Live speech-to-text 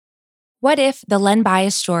What If, the Len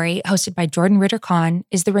Bias Story, hosted by Jordan Ritter-Kahn,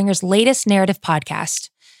 is The Ringer's latest narrative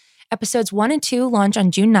podcast. Episodes 1 and 2 launch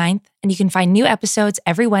on June 9th, and you can find new episodes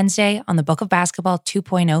every Wednesday on the Book of Basketball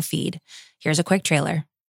 2.0 feed. Here's a quick trailer.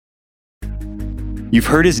 You've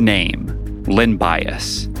heard his name, Len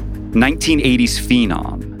Bias, 1980s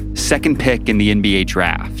phenom, second pick in the NBA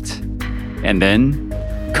draft. And then,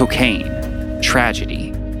 cocaine,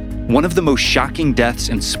 tragedy, one of the most shocking deaths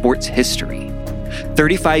in sports history.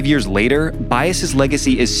 35 years later, Bias's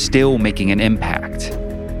legacy is still making an impact.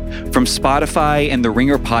 From Spotify and the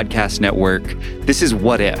Ringer Podcast Network, this is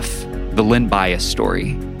What If, the Len Bias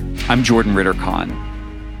Story. I'm Jordan Ritter-Kahn.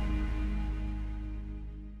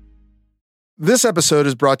 This episode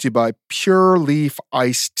is brought to you by Pure Leaf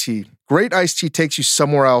Iced Tea. Great iced tea takes you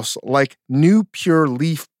somewhere else, like new Pure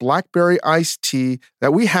Leaf Blackberry Iced Tea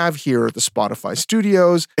that we have here at the Spotify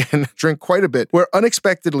studios and drink quite a bit, where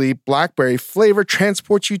unexpectedly blackberry flavor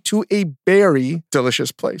transports you to a berry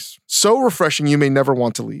delicious place. So refreshing you may never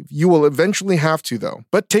want to leave. You will eventually have to, though.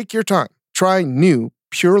 But take your time. Try new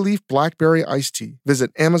Pure Leaf Blackberry Iced Tea.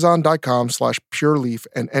 Visit Amazon.com/PureLeaf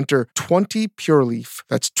and enter 20 Pure Leaf.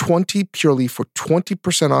 That's 20 Pure Leaf for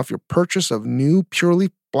 20% off your purchase of new Pure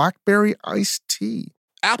Leaf Blackberry Iced Tea.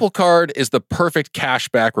 Apple Card is the perfect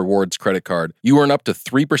cashback rewards credit card. You earn up to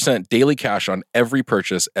 3% daily cash on every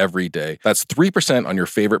purchase every day. That's 3% on your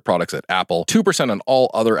favorite products at Apple, 2% on all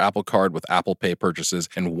other Apple Card with Apple Pay purchases,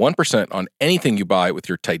 and 1% on anything you buy with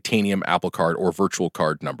your titanium Apple Card or virtual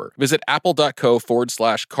card number. Visit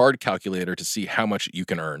apple.co/card calculator to see how much you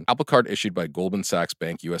can earn. Apple Card issued by Goldman Sachs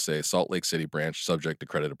Bank USA, Salt Lake City branch, subject to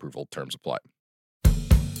credit approval. Terms apply.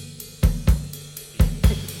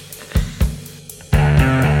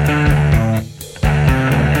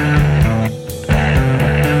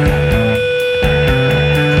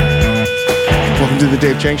 To the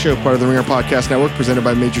Dave Chang Show, part of the Ringer Podcast Network, presented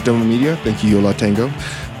by Major Domo Media. Thank you, Yola Tango.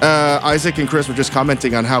 Isaac and Chris were just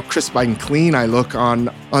commenting on how crisp and clean I look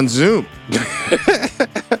on Zoom.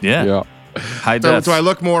 Yeah. High def. Do I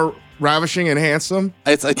look more ravishing and handsome?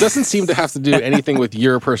 It doesn't seem to have to do anything with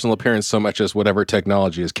your personal appearance so much as whatever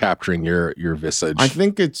technology is capturing your visage. I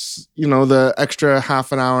think it's, the extra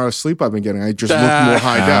half an hour of sleep I've been getting. I just look more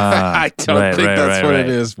high def. I don't think that's what it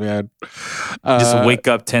is, man. Just wake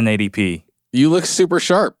up 1080p. You look super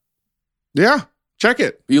sharp. Yeah, check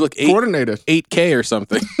it. You look coordinated. 8K or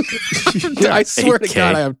something. Yeah, I swear 8K. to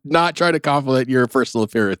God, I am not trying to compliment your personal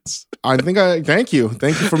appearance. Thank you.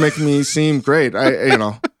 Thank you for making me seem great.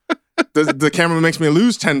 The camera makes me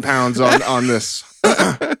lose 10 pounds on this.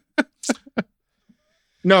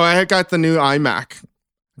 No, I got the new iMac.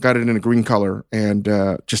 Got it in a green color, and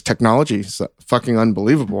just technology is fucking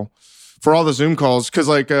unbelievable. For all the Zoom calls, because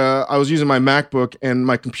I was using my MacBook and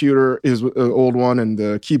my computer is an old one and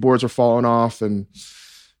the keyboards are falling off, and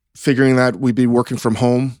figuring that we'd be working from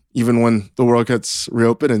home even when the world gets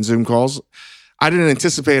reopened and Zoom calls. I didn't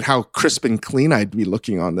anticipate how crisp and clean I'd be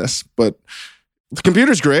looking on this, but the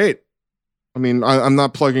computer's great. I mean, I'm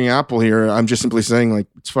not plugging Apple here. I'm just simply saying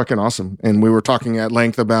it's fucking awesome. And we were talking at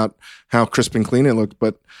length about how crisp and clean it looked,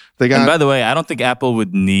 but they got... And by the way, I don't think Apple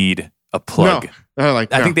would need a plug. No. I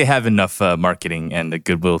think they have enough marketing and the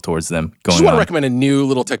goodwill towards them going on. I just want to recommend a new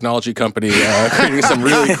little technology company creating some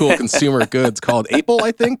really cool consumer goods called Apple,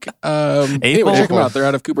 I think. Anyway, check them out. They're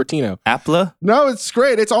out of Cupertino. Apple? No, it's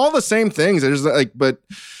great. It's all the same things. There's but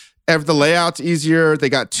the layout's easier. They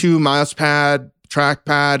got 2 mouse pad,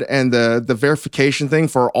 trackpad, and the verification thing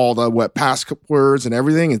for all the web passwords and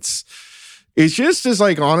everything. It's just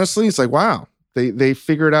honestly, it's wow. They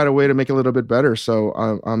figured out a way to make it a little bit better, so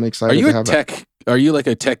I'm excited. Are you like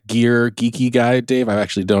a tech gear geeky guy, Dave? I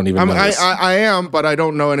actually don't even know this. I am, but I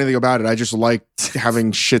don't know anything about it. I just like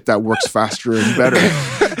having shit that works faster and better.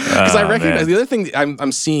 Because I recognize the other thing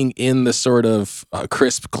I'm seeing in the sort of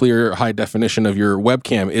crisp, clear, high definition of your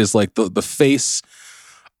webcam is the face.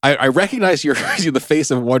 I recognize the face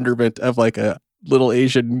of wonderment of a little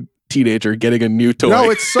Asian teenager getting a new toy. No,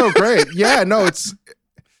 it's so great. Yeah, no,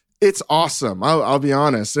 it's awesome. I'll be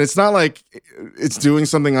honest. It's not like it's doing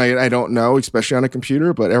something I don't know, especially on a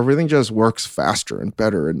computer, but everything just works faster and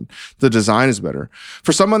better, and the design is better.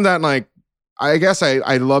 For someone that I guess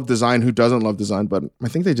I love design, who doesn't love design, but I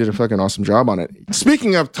think they did a fucking awesome job on it.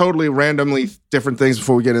 Speaking of totally randomly different things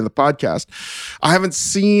before we get into the podcast, I haven't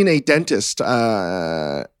seen a dentist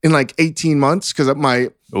in 18 months because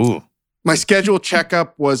my scheduled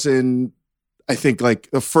checkup was in, I think,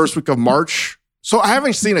 the first week of March. So I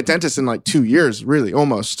haven't seen a dentist in 2 years, really,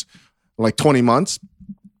 almost 20 months.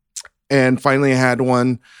 And finally I had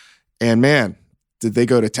one, and man, did they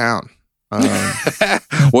go to town.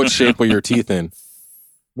 What shape were your teeth in?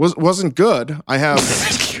 Wasn't good. I have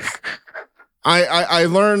I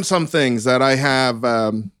learned some things that I have.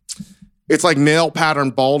 It's like male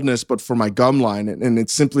pattern baldness, but for my gum line, and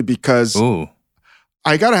it's simply because Ooh.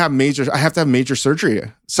 I have to have major surgery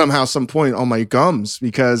somehow, some point on my gums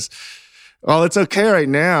because, well, it's okay right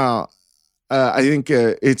now. I think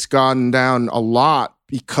it's gone down a lot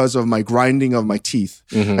because of my grinding of my teeth.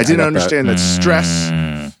 Mhm, I didn't got understand that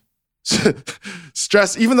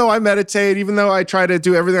stress, even though I meditate, even though I try to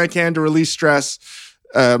do everything I can to release stress,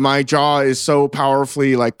 my jaw is so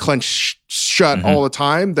powerfully like clenched shut all the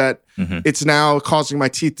time that it's now causing my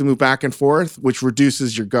teeth to move back and forth, which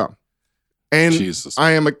reduces your gum. And Jesus.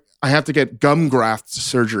 I have to get gum graft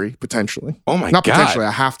surgery potentially. Oh my Not God. potentially,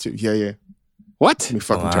 I have to. Yeah. What? It's gonna be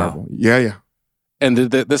fucking Wow. terrible. Yeah. And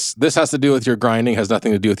this has to do with your grinding, has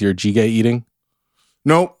nothing to do with your jjigae eating?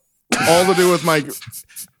 Nope. All to do with my.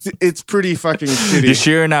 It's pretty fucking shitty. You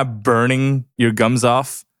sure you're not burning your gums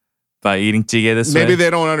off by eating jjigae this way? Maybe they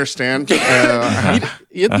don't understand.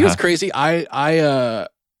 You know what's crazy?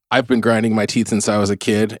 I've been grinding my teeth since I was a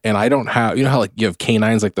kid, and I don't have, you know how like you have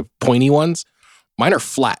canines, like the pointy ones? Mine are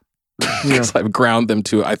flat because I've ground them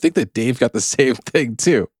to. I think that Dave got the same thing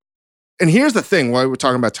too. And here's the thing: while we're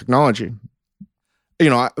talking about technology,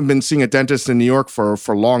 I've been seeing a dentist in New York for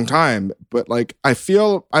a long time, but like I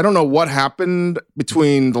don't know what happened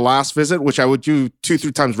between the last visit, which I would do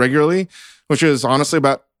 2-3 times regularly, which is honestly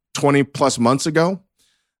about 20 plus months ago.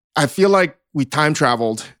 I feel like we time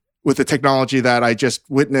traveled with the technology that I just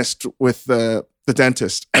witnessed with the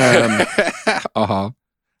dentist. Uh-huh.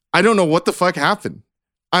 I don't know what the fuck happened.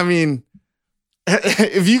 I mean,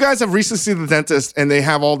 if you guys have recently seen the dentist and they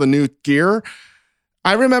have all the new gear,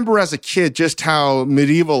 I remember as a kid just how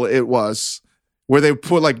medieval it was, where they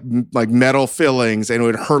put like metal fillings and it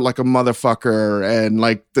would hurt like a motherfucker, and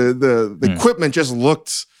like the equipment just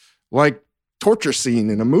looked like torture scene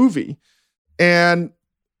in a movie. And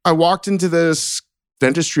I walked into this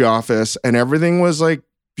dentistry office and everything was like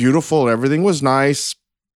beautiful, everything was nice.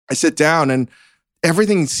 I sit down and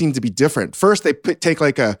everything seemed to be different. First, they take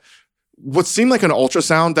like what seemed like an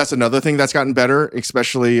ultrasound. That's another thing that's gotten better,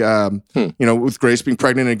 especially with Grace being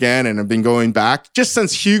pregnant again and I've been going back. Just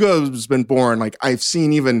since Hugo's been born, like I've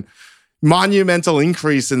seen even monumental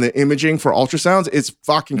increase in the imaging for ultrasounds. It's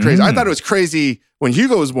fucking crazy. I thought it was crazy when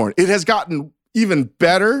Hugo was born. It has gotten even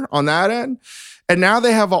better on that end. And now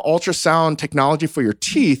they have an ultrasound technology for your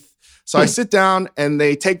teeth. So I sit down and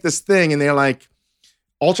they take this thing and they're like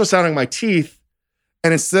ultrasounding my teeth.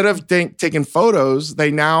 And instead of taking photos,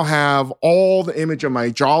 they now have all the image of my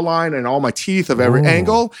jawline and all my teeth of every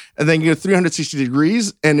angle. And then you get 360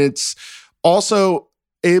 degrees. And it's also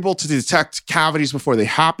able to detect cavities before they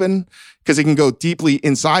happen because it can go deeply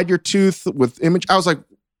inside your tooth with image. I was like,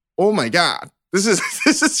 oh my God, this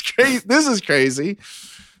is crazy. This is crazy.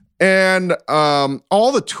 And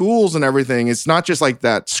all the tools and everything, it's not just like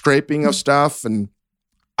that scraping of stuff. And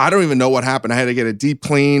I don't even know what happened. I had to get a deep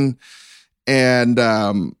clean. And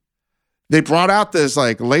they brought out this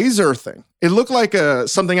like laser thing. It looked like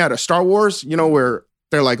something out of Star Wars, where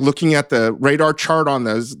they're like looking at the radar chart on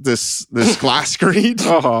this glass screen.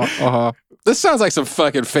 This sounds like some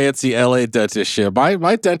fucking fancy LA dentist shit.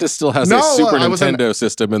 My dentist still has a Super Nintendo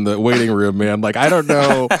system in the waiting room, man. Like, I don't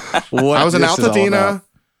know what I was in this is all Altadena. about.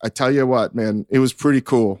 I tell you what, man, it was pretty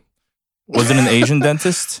cool. Was it an Asian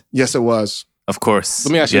dentist? Yes, it was. Of course.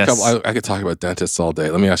 Let me ask you a couple. I could talk about dentists all day.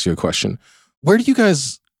 Let me ask you a question. Where do you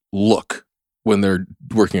guys look when they're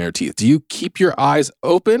working on your teeth? Do you keep your eyes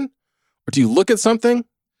open or do you look at something?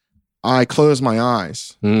 I close my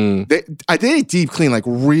eyes. I did a deep clean, like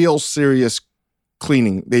real serious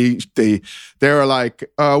cleaning. They're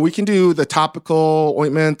like, we can do the topical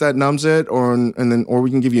ointment that numbs it, or we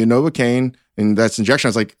can give you a Novocaine, and that's injection. I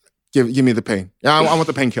was like, give me the pain. Yeah, I want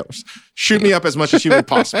the painkillers. Shoot me up as much as humanly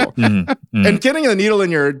possible. And getting a needle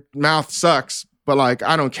in your mouth sucks, but like,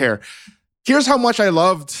 I don't care. Here's how much I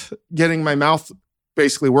loved getting my mouth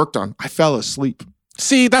basically worked on. I fell asleep.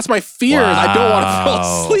 See, that's my fear. Wow. I don't want to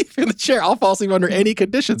fall asleep in the chair. I'll fall asleep under any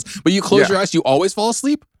conditions. But you close your eyes, you always fall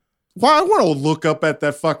asleep? Well, I want to look up at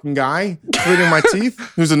that fucking guy cleaning my teeth.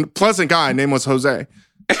 He was a pleasant guy. Name was Jose.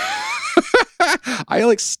 I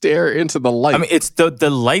like stare into the light. I mean, it's the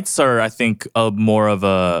lights are, I think, more of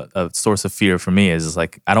a source of fear for me. Is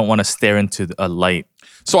like I don't want to stare into a light.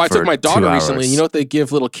 So I took my daughter 2 recently. hours. You know what they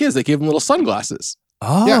give little kids? They give them little sunglasses.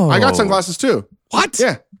 Oh, Yeah, I got sunglasses too. What?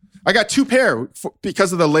 Yeah, I got 2 pair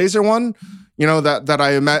because of the laser one. That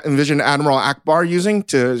I envisioned Admiral Akbar using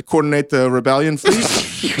to coordinate the rebellion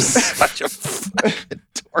fleet. You're such a fucking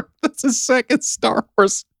dork. That's a second Star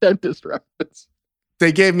Wars dentist reference.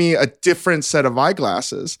 They gave me a different set of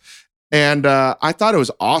eyeglasses, and I thought it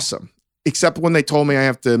was awesome. Except when they told me I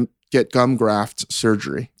have to get gum graft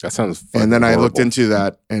surgery. That sounds And then I horrible. looked into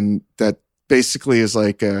that, and that basically is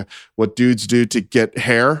like what dudes do to get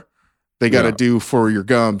hair. They got to Yeah. do for your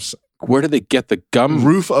gums. Where do they get the gum?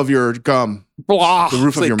 Roof of your gum. Blah. The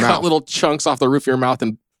roof So of they your cut mouth. little chunks off the roof of your mouth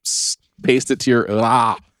and paste it to your.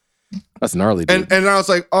 That's gnarly, dude. And I was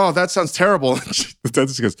like, oh, that sounds terrible. The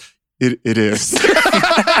dentist goes, it is. And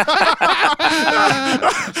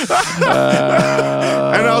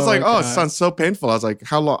I was like, oh, it sounds so painful. I was like,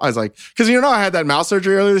 how long? I was like, because I had that mouth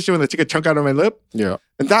surgery earlier this year when they took a chunk out of my lip. Yeah.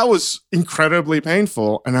 And that was incredibly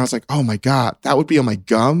painful. And I was like, oh my God, that would be on my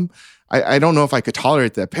gum. I don't know if I could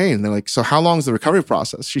tolerate that pain. And they're like, so how long is the recovery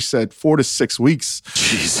process? She said 4 to 6 weeks.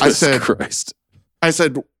 Jesus Christ. I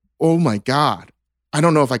said, oh my God, I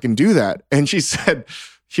don't know if I can do that. And she said,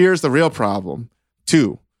 here's the real problem.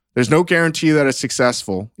 2, there's no guarantee that it's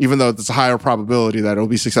successful, even though there's a higher probability that it'll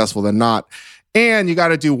be successful than not. And you got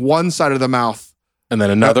to do one side of the mouth And then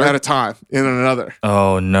another. at a time, and then another.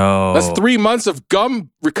 Oh no. That's 3 months of gum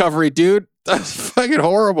recovery, dude. That's fucking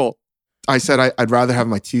horrible. I said I'd rather have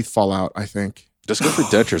my teeth fall out, I think. Just go for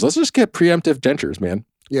dentures. Let's just get preemptive dentures, man.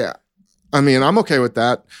 Yeah. I mean, I'm okay with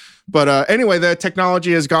that. But anyway, the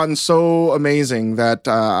technology has gotten so amazing that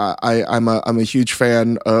I'm a huge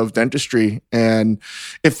fan of dentistry. And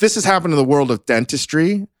if this has happened in the world of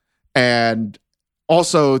dentistry and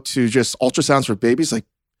also to just ultrasounds for babies, like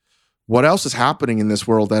what else is happening in this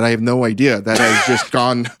world that I have no idea that has just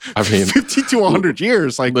gone I mean, 50 to 100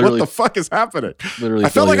 years? Like, what literally- the fuck is happening? Literally, I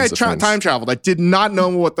felt like I billions of things. time traveled. I did not know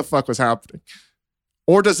what the fuck was happening.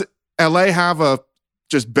 Or does LA have a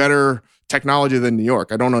just better technology than New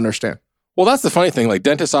York? I don't understand. Well, that's the funny thing. Like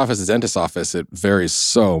dentist office is dentist office. It varies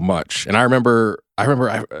so much. And I remember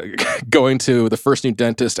going to the first new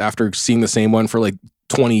dentist after seeing the same one for like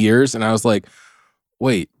 20 years. And I was like,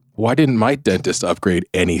 wait, why didn't my dentist upgrade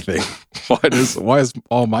anything? Why is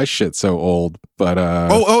all my shit so old? But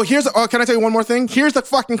Can I tell you one more thing? Here's the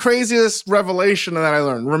fucking craziest revelation that I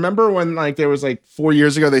learned. Remember when like there was like 4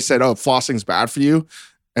 years ago they said, "Oh, flossing's bad for you,"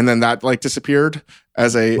 and then that like disappeared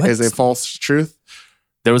as a false truth.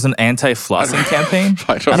 There was an anti-flossing campaign.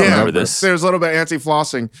 I don't I Yeah, remember this. There's a little bit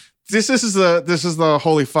anti-flossing. This is the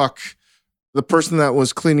holy fuck. The person that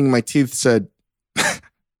was cleaning my teeth said,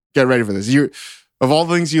 "Get ready for this. Of all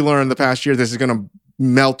the things you learned the past year, this is gonna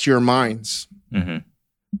melt your minds. hmm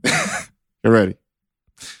Get ready.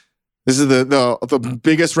 This is the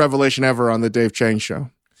biggest revelation ever on the Dave Chang Show.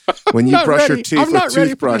 When you not brush your ready. teeth I'm with not ready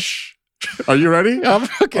for toothbrush. Are you ready?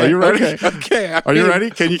 okay. Are you ready? Okay. Are you ready?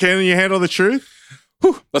 Can you handle the truth?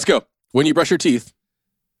 Whew. Let's go. When you brush your teeth.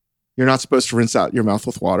 You're not supposed to rinse out your mouth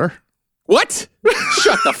with water. What?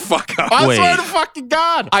 Shut the fuck up. I Wait. swear to fucking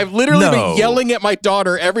God. I've literally No. been yelling at my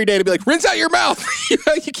daughter every day to be like, rinse out your mouth. You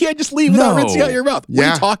can't just leave without No. rinsing out your mouth. What are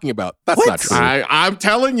Yeah. you talking about? That's What? not true. I'm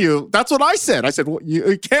telling you, that's what I said. I said, well,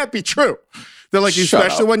 it can't be true. They're like, Shut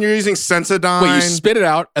especially up. when you're using Sensodyne. Wait, you spit it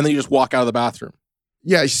out and then you just walk out of the bathroom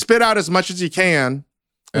Yeah, you spit out as much as you can.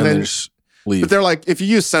 and then- then just leave. But they're like, if you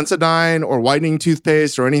use Sensodyne or whitening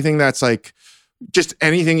toothpaste or anything that's like just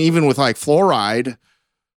anything, even with like fluoride,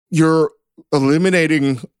 you're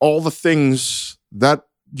eliminating all the things that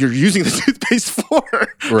you're using the toothpaste for.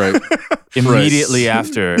 Right. Immediately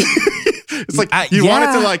after. It's like you want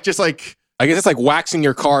it to like just like I guess it's like waxing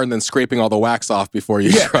your car and then scraping all the wax off before you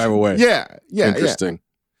Yeah. drive away. yeah. Interesting.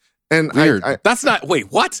 And Weird. I That's not.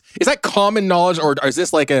 Wait, what? Is that common knowledge or is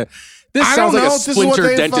this like a? This I sounds don't like know. a This is what splinter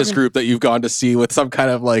they dentist fucking- group that you've gone to see with some kind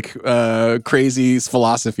of like crazy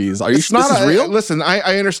philosophies. Are you it's sure this is real? Listen,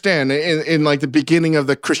 I understand. In like the beginning of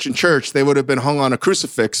the Christian church, they would have been hung on a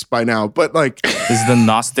crucifix by now. But like, This is the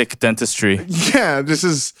Gnostic dentistry, yeah, this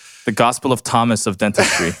is the Gospel of Thomas of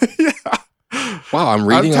dentistry. Wow, I'm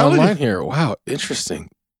reading telling online you. here. Wow, interesting.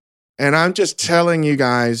 And I'm just telling you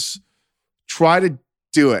guys, try to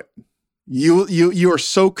do it. You are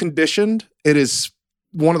so conditioned. It is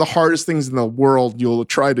one of the hardest things in the world you'll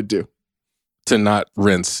try to do. To not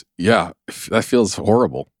rinse. Yeah, that feels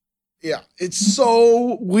horrible. Yeah, it's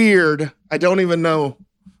so weird. I don't even know.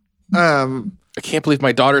 I can't believe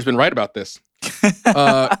my daughter's been right about this.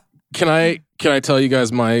 Can I tell you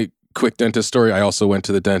guys my quick dentist story? I also went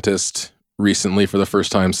to the dentist recently for the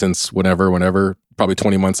first time since whenever, probably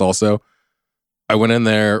 20 months also. I went in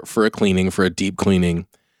there for a deep cleaning,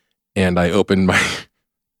 and I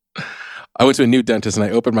went to a new dentist and I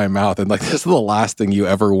opened my mouth, and like this is the last thing you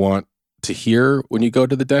ever want to hear when you go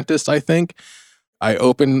to the dentist, I think. I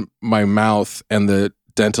opened my mouth and the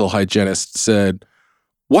dental hygienist said,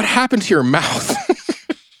 "What happened to your mouth?"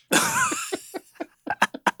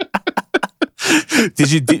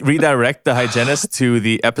 Did you redirect the hygienist to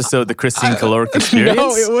the episode, The Christine Caloric Experience?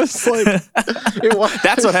 No, it was like...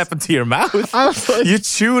 That's what happened to your mouth. I was like, you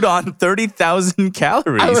chewed on 30,000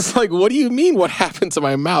 calories. I was like, what do you mean what happened to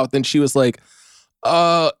my mouth? And she was like,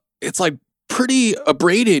 it's like pretty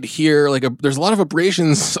abraded here. Like there's a lot of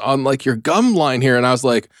abrasions on like your gum line here. And I was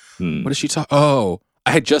like, what is she talking? Oh,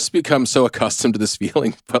 I had just become so accustomed to this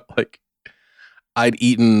feeling, but like I'd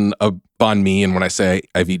eaten a banh mi. And when I say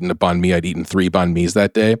I've eaten a banh mi, I'd eaten 3 banh mi's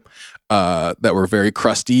that day that were very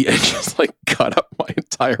crusty and just like cut up my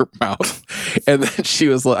entire mouth. And then she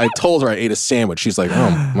was like, I told her I ate a sandwich. She's like,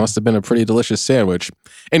 oh, must have been a pretty delicious sandwich.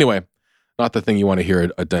 Anyway, not the thing you want to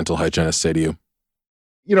hear a dental hygienist say to you.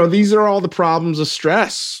 You know, these are all the problems of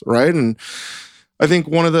stress, right? And I think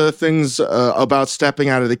one of the things about stepping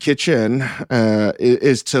out of the kitchen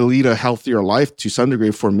is to lead a healthier life to some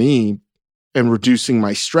degree for me, and reducing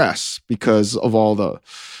my stress because of all the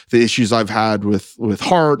issues I've had with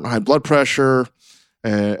heart and high blood pressure.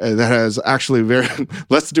 That has actually very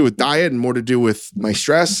less to do with diet and more to do with my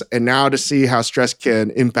stress. And now to see how stress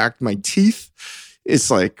can impact my teeth,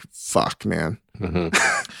 it's like, fuck, man. Mm-hmm.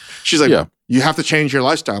 She's like, yeah. You have to change your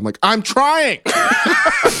lifestyle. I'm like, I'm trying.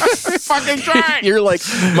 Fucking trying. You're like,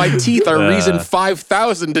 my teeth are reason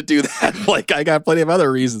 5,000 to do that. Like, I got plenty of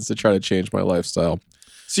other reasons to try to change my lifestyle.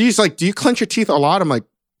 So he's like, do you clench your teeth a lot? I'm like,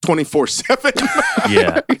 24/7.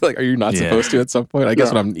 Yeah. Like, are you not supposed to at some point? I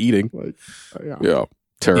guess when I'm eating. Like, yeah.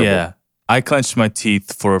 Terrible. Yeah. I clenched my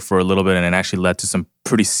teeth for a little bit, and it actually led to some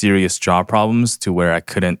pretty serious jaw problems to where I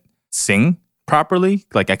couldn't sing properly.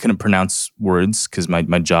 Like, I couldn't pronounce words because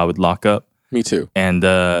my jaw would lock up. Me too. And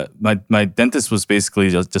my dentist was basically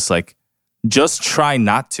just like, just try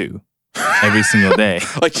not to every single day.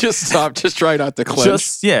 Like, just stop. Just try not to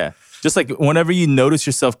clench. Just like whenever you notice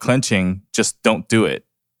yourself clenching, just don't do it.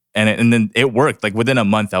 And then it worked. Like within a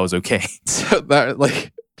month, I was okay. So that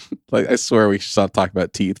like I swear we should stop talking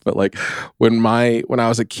about teeth. But like when I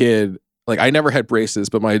was a kid, like I never had braces,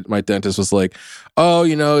 but my dentist was like, oh,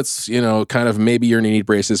 it's kind of maybe you're gonna need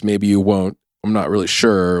braces, maybe you won't. I'm not really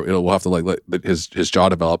sure. We'll have to let his jaw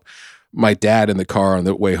develop. My dad in the car on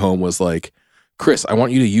the way home was like, Chris, I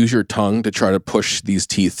want you to use your tongue to try to push these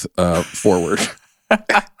teeth forward.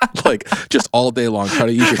 Like just all day long, try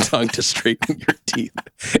to use your tongue to straighten your teeth.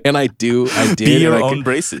 And I did. Be your own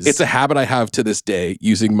braces. It's a habit I have to this day,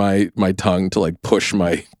 using my tongue to like push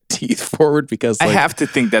my teeth forward because like, I have to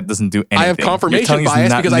think that doesn't do anything. I have confirmation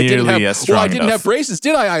bias because I didn't have braces,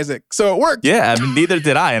 did I, Isaac? So it worked. Yeah, I mean, neither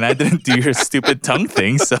did I, and I didn't do your stupid tongue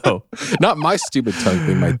thing. So not my stupid tongue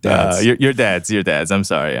thing, my dad's. Your dad's. I'm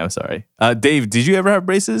sorry. Dave, did you ever have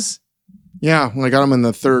braces? Yeah, when I got them in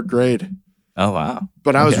the 3rd grade. Oh, wow.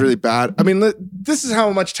 But I was really bad. I mean, this is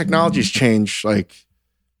how much technology's changed. Like,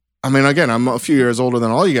 I mean, again, I'm a few years older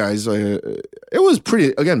than all you guys. It was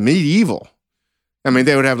pretty, again, medieval. I mean,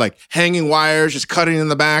 they would have like hanging wires just cutting in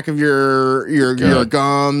the back of your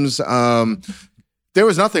gums. There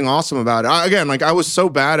was nothing awesome about it. Again, like I was so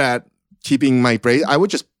bad at keeping my brace.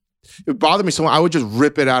 It bothered me so much. I would just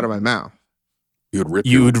rip it out of my mouth.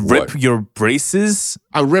 You would rip your braces?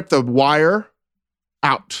 I ripped the wire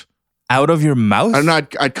out of your mouth? And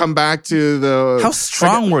I'd come back to the... How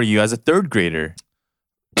strong were you as a 3rd grader?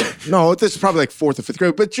 No, this is probably like 4th or 5th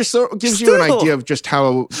grade, but just so it gives you an idea of just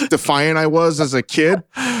how defiant I was as a kid.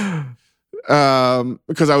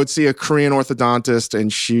 Because I would see a Korean orthodontist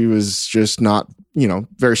and she was just not,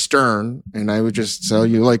 very stern. And I would just tell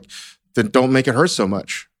you like, then don't make it hurt so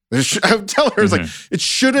much. I would tell her, it's like, it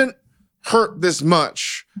shouldn't hurt this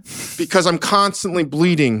much because I'm constantly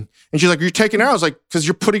bleeding. And she's like, you're taking it out? I was like, because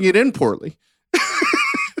you're putting it in poorly.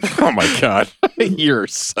 Oh my God. You're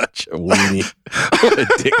such a weenie. What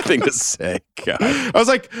a dick thing to say. God. I was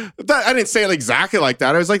like, I didn't say it exactly like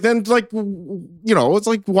that. I was like, then like, it's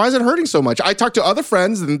like, why is it hurting so much? I talked to other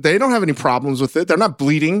friends and they don't have any problems with it. They're not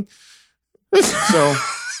bleeding. So.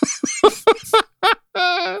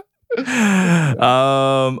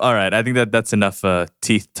 All right. I think that's enough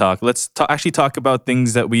teeth talk. Let's actually talk about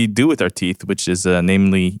things that we do with our teeth, which is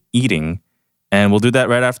namely eating. And we'll do that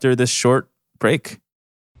right after this short break.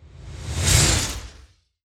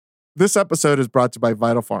 This episode is brought to you by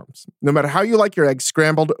Vital Farms. No matter how you like your eggs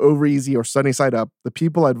scrambled, over easy, or sunny side up, the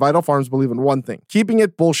people at Vital Farms believe in one thing: keeping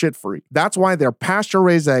it bullshit free. That's why their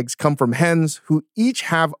pasture-raised eggs come from hens who each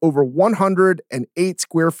have over 108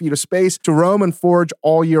 square feet of space to roam and forage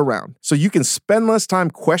all year round. So you can spend less time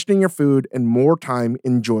questioning your food and more time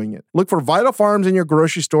enjoying it. Look for Vital Farms in your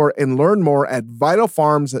grocery store and learn more at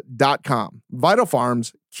vitalfarms.com. Vital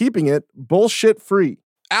Farms, keeping it bullshit free.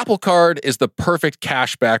 Apple Card is the perfect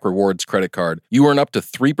cashback rewards credit card. You earn up to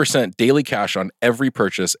 3% daily cash on every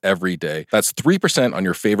purchase every day. That's 3% on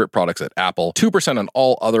your favorite products at Apple, 2% on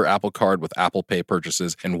all other Apple Card with Apple Pay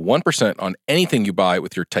purchases, and 1% on anything you buy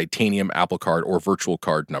with your titanium Apple Card or virtual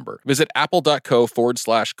card number. Visit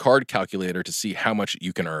apple.co/card calculator to see how much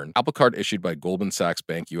you can earn. Apple Card issued by Goldman Sachs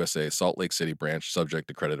Bank USA, Salt Lake City branch, subject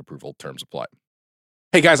to credit approval. Terms apply.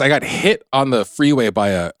 Hey guys, I got hit on the freeway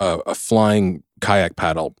by a flying kayak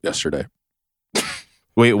paddle yesterday.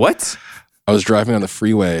 Wait, what? I was driving on the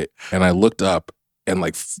freeway and I looked up and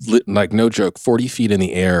like no joke, 40 feet in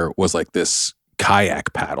the air was like this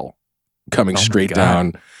kayak paddle coming straight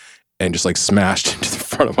down and just like smashed into the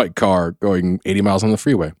front of my car going 80 miles on the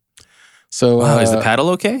freeway. So is the paddle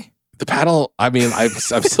okay? The paddle, I mean, I'm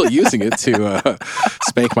still using it to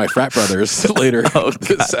spank my frat brothers later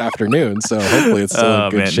this afternoon. So hopefully it's still in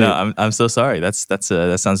good shape. No, I'm so sorry. that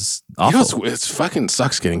sounds awful. You know, it's fucking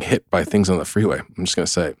sucks getting hit by things on the freeway. I'm just gonna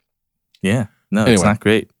say. Yeah, no, Anyway. it's not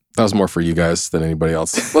great. That was more for you guys than anybody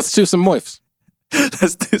else. Let's do some moifs.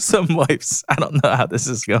 Let's do some wipes. I don't know how this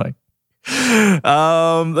is going.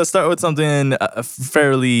 Let's start with something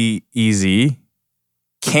fairly easy.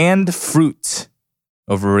 Canned fruit.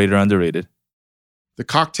 Overrated or underrated? The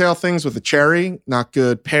cocktail things with the cherry, not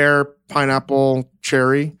good. Pear, pineapple,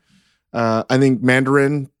 cherry. I think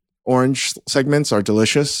mandarin orange segments are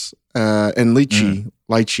delicious. And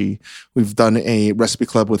lychee. We've done a recipe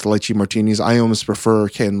club with lychee martinis. I almost prefer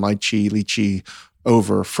canned lychee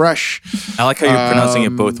over fresh. I like how you're pronouncing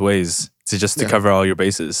it both ways to cover all your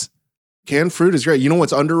bases. Canned fruit is great. You know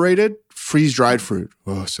what's underrated? Freeze-dried fruit.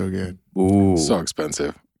 Oh, so good. Ooh. So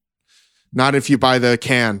expensive. Not if you buy the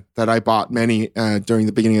can that I bought many during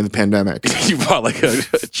the beginning of the pandemic. You bought like a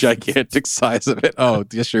gigantic size of it. Oh,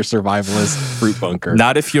 just your survivalist fruit bunker.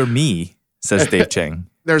 Not if you're me, says Dave Chang.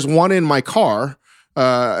 There's one in my car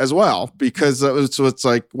as well because it's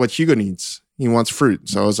like what Hugo needs. He wants fruit.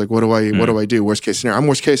 So I was like, what do I do? Worst case scenario. I'm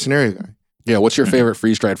worst case scenario guy. Yeah, what's your favorite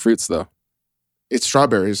freeze-dried fruits though? It's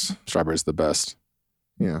strawberries. Strawberries the best.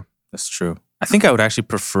 Yeah. That's true. I think I would actually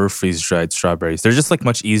prefer freeze-dried strawberries. They're just like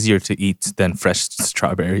much easier to eat than fresh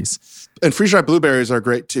strawberries. And freeze-dried blueberries are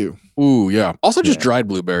great too. Ooh, yeah. Also just dried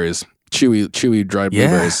blueberries. Chewy dried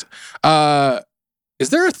blueberries. Is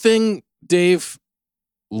there a thing, Dave,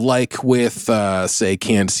 like with, say,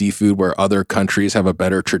 canned seafood where other countries have a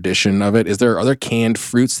better tradition of it? Is there other canned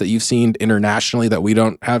fruits that you've seen internationally that we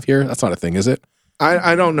don't have here? That's not a thing, is it?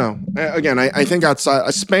 I don't know. Again, I think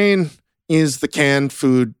outside Spain is the canned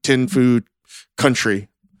food, tin food country.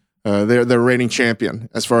 They're reigning champion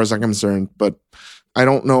as far as I'm concerned. But I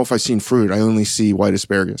don't know if I've seen fruit. I only see white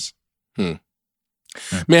asparagus. Man,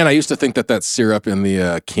 I used to think that syrup in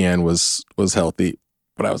the can was healthy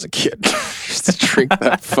when I was a kid. I used to drink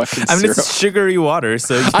that fucking syrup. It's sugary water,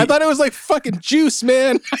 so I thought it was like fucking juice,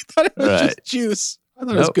 man. I thought it was just juice. I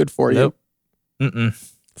thought it was good for you.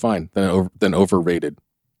 Fine. Then overrated.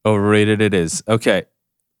 Overrated it is. Okay.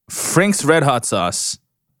 Frank's Red Hot sauce.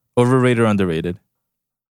 Overrated or underrated?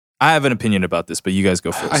 I have an opinion about this, but you guys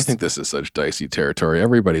go first. I think this is such dicey territory.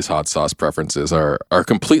 Everybody's hot sauce preferences are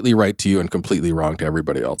completely right to you and completely wrong to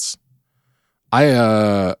everybody else.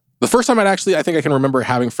 The first time I think I can remember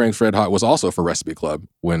having Frank's Red Hot was also for Recipe Club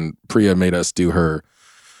when Priya made us do her,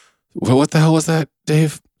 what the hell was that,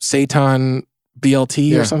 Dave? Seitan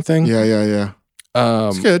BLT or something? Yeah.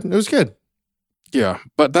 It's good. It was good. Yeah,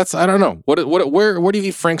 but that's, I don't know. Where do you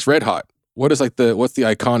eat Frank's Red Hot? What's the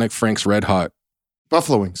iconic Frank's Red Hot?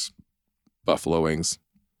 Buffalo wings. Buffalo wings.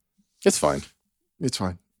 It's fine. It's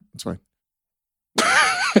fine.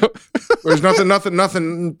 There's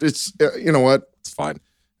nothing. It's, you know what? It's fine.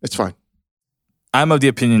 It's fine. I'm of the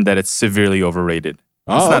opinion that it's severely overrated.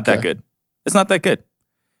 It's not that good. It's not that good.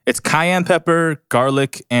 It's cayenne pepper,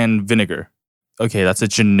 garlic, and vinegar. Okay, that's a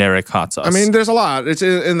generic hot sauce. I mean, there's a lot. It's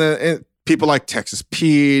in people like Texas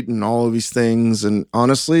Pete and all of these things. And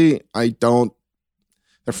honestly, they're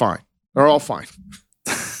fine. They're all fine.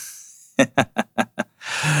 Do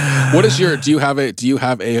you have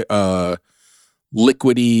a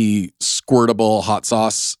liquidy squirtable hot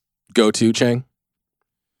sauce go-to, Chang?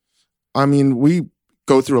 I mean, we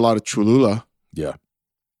go through a lot of Cholula. Yeah.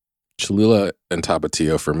 Cholula and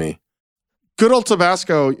Tapatio for me. Good old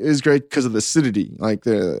Tabasco is great because of the acidity. Like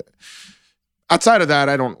outside of that,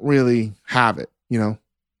 I don't really have it, you know?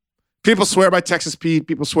 People swear by Texas Pete.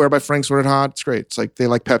 People swear by Frank's Red Hot. It's great. It's like they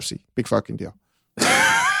like Pepsi. Big fucking deal.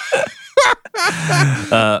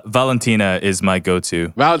 Valentina is my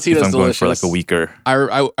go-to. Valentina's if I'm delicious. going for like a weaker.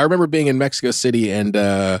 I remember being in Mexico City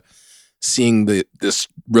and seeing this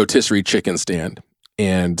rotisserie chicken stand,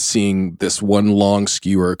 and seeing this one long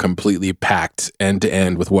skewer completely packed end to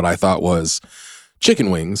end with what I thought was chicken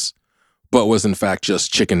wings, but was in fact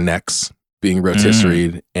just chicken necks being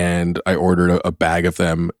rotisseried. And I ordered a bag of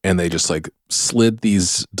them, and they just like slid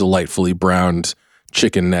these delightfully browned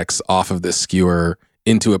chicken necks off of this skewer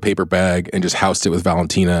into a paper bag and just housed it with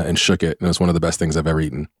Valentina and shook it. And it was one of the best things I've ever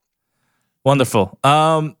eaten. Wonderful.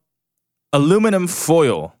 Aluminum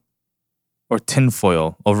foil or tin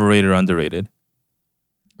foil, overrated or underrated?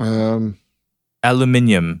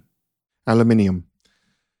 Aluminium. Aluminium.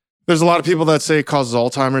 There's a lot of people that say it causes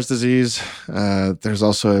Alzheimer's disease. There's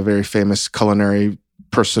also a very famous culinary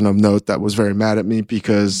person of note that was very mad at me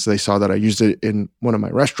because they saw that I used it in one of my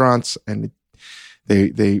restaurants, and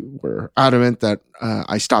they were adamant that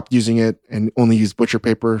I stopped using it and only used butcher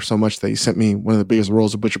paper so much they sent me one of the biggest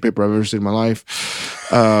rolls of butcher paper I've ever seen in my life.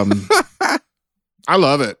 I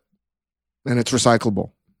love it, and it's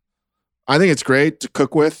recyclable. I think it's great to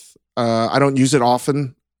cook with. I don't use it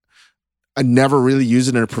often. I never really use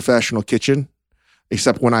it in a professional kitchen,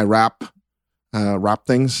 except when I wrap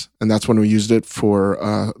things, and that's when we used it for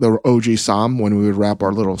the OG Som, when we would wrap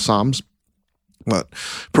our little Soms. But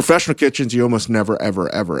professional kitchens, you almost never, ever,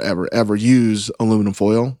 ever, ever, ever use aluminum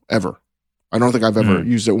foil, ever. I don't think I've ever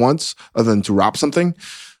used it once other than to wrap something.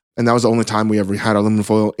 And that was the only time we ever had aluminum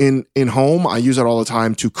foil. In home, I use it all the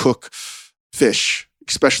time to cook fish,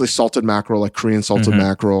 especially salted mackerel, like Korean salted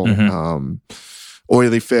mackerel,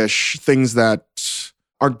 oily fish, things that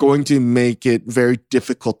are going to make it very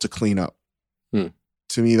difficult to clean up.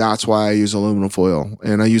 To me, that's why I use aluminum foil.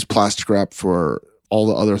 And I use plastic wrap for all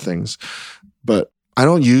the other things. But I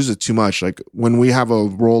don't use it too much. Like when we have a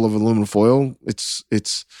roll of aluminum foil, it's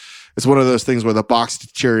one of those things where the box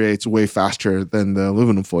deteriorates way faster than the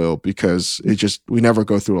aluminum foil because we never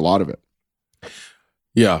go through a lot of it.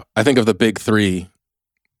 Yeah, I think of the big three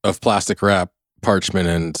of plastic wrap, parchment,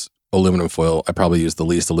 and aluminum foil. I probably use the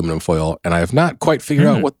least aluminum foil, and I have not quite figured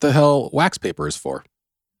out what the hell wax paper is for.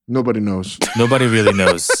 Nobody knows. Nobody really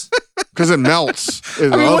knows. Because it melts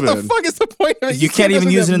in the what oven. the fuck is the point? You can't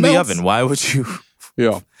even use it in the oven. Why would you?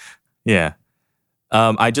 Yeah. Yeah.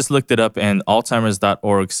 I just looked it up, and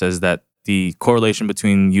Alzheimer's.org says that the correlation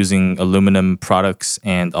between using aluminum products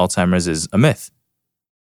and Alzheimer's is a myth.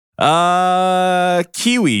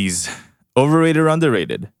 Kiwis, overrated or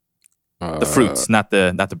underrated? The fruits, not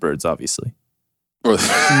the birds, obviously. Or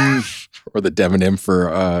the Demonym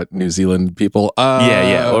for New Zealand people.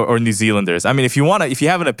 Or New Zealanders. I mean, if you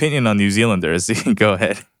have an opinion on New Zealanders, you can go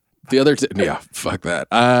ahead. Fuck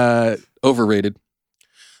that. Overrated.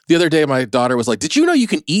 The other day, my daughter was like, "Did you know you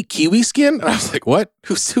can eat kiwi skin?" And I was like, "What?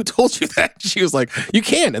 Who told you that?" She was like, "You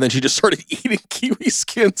can." And then she just started eating kiwi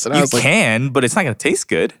skins. And I was like, "You can, but it's not going to taste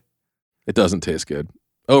good." It doesn't taste good.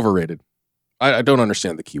 Overrated. I don't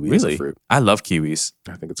understand the kiwi as a fruit. I love kiwis.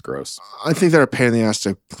 I think it's gross. I think they're a pain in the ass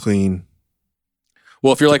to clean.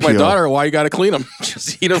 Well, if you're like my daughter, why you got to clean them?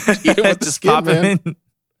 Just eat them with the Just skin, pop man. them in.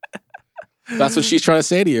 That's what she's trying to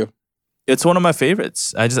say to you. It's one of my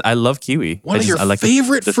favorites. I love kiwi. One of your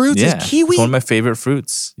favorite fruits is kiwi? It's one of my favorite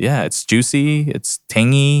fruits. Yeah, it's juicy. It's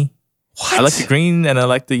tangy. What? I like the green and I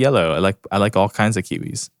like the yellow. I like all kinds of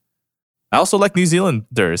kiwis. I also like New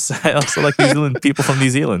Zealanders. I also like New Zealand people from New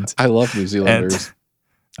Zealand. I love New Zealanders.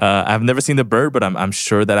 And, I've never seen the bird, but I'm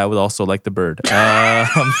sure that I would also like the bird.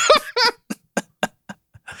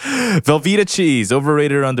 Velveeta cheese,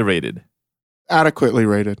 overrated or underrated? Adequately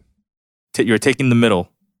rated. You're taking the middle.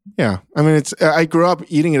 Yeah. I mean, I grew up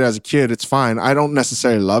eating it as a kid. It's fine. I don't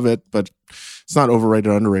necessarily love it, but it's not overrated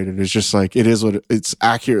or underrated. It's just like, it is what it's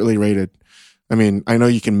accurately rated. I mean, I know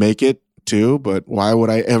you can make it too, but why would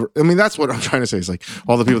I ever? I mean, that's what I'm trying to say. Is like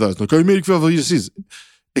all the people that was like, "I made Velveeta cheese."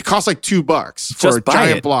 It costs like $2 for Just a buy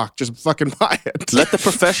giant it. block. Just fucking buy it. Let the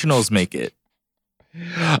professionals make it.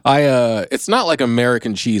 It's not like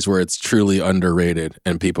American cheese where it's truly underrated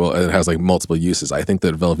and it has like multiple uses. I think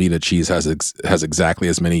that Velveeta cheese has exactly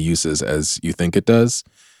as many uses as you think it does.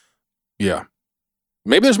 Yeah.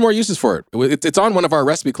 Maybe there's more uses for it. It's on one of our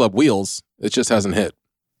recipe club wheels. It just hasn't hit.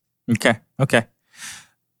 Okay.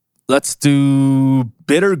 Let's do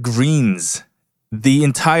bitter greens. The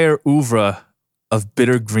entire oeuvre of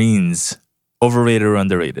bitter greens, overrated or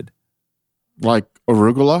underrated? Like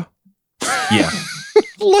arugula? Yeah.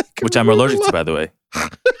 Which I'm allergic to, by the way.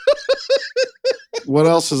 What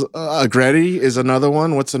else is agretti is another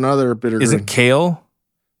one. What's another bitter green? Isn't kale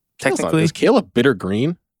technically? Is kale a bitter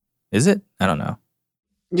green? Is it? I don't know.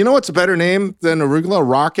 You know what's a better name than arugula?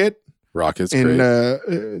 Rocket. Rocket's And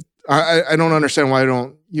great. I don't understand why I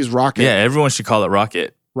don't use rocket. Yeah, everyone should call it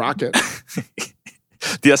rocket. Rocket.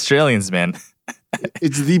 The Australians, man.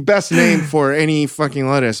 It's the best name for any fucking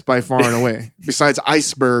lettuce by far and away. Besides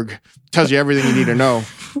iceberg, tells you everything you need to know.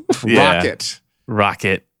 Yeah.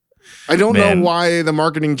 Rocket. I don't Man. know why the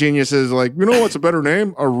marketing genius is like, you know what's a better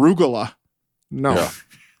name? Arugula. No. Yeah.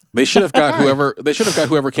 They should have got whoever. They should have got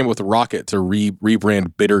whoever came up with Rocket to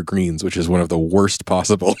rebrand Bitter Greens, which is one of the worst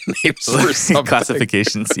possible names for something.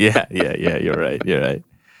 Classifications. Yeah. You're right.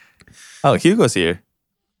 Oh, Hugo's here.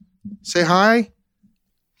 Say hi.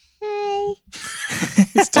 Hi.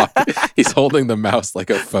 He's talking. He's holding the mouse like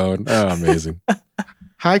a phone. Oh, amazing.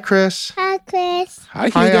 Hi, Chris. Hi, Chris. Hi,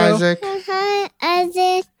 Hugo. Hi, Isaac. Hi,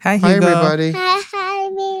 Isaac. Hi, Hi, everybody. Hi,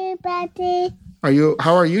 everybody.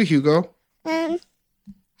 How are you, Hugo?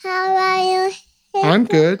 How are you? I'm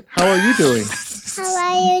good. How are you doing? How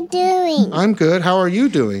are you doing? I'm good. How are you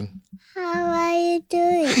doing? How are you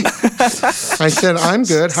doing? I said, I'm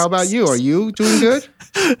good. How about you? Are you doing good?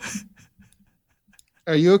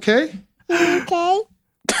 Are you okay? Okay.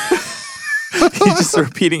 He's just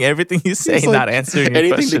repeating everything you say, He's like, not answering your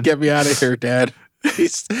anything question. to get me out of here, Dad.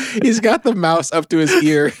 He's got the mouse up to his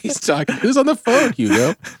ear. He's talking. Who's on the phone,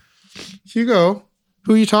 Hugo? Hugo,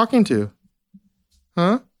 who are you talking to?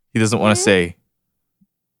 Huh? He doesn't want to say.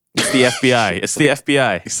 It's the FBI. It's the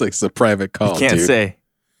FBI. He's like, it's a private call. He can't dude. say.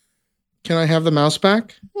 Can I have the mouse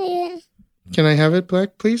back? Yeah. Can I have it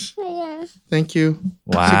back, please? Yeah. Thank you.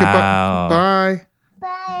 Say Wow. goodbye. Bye.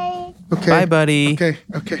 Bye. Okay. Bye, buddy. Okay.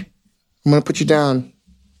 I'm gonna put you down.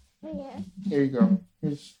 Yeah. Here you go.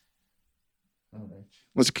 All right.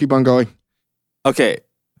 Let's keep on going. Okay.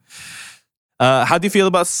 How do you feel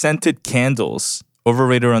about scented candles?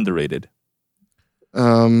 Overrated or underrated?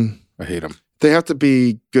 I hate him. They have to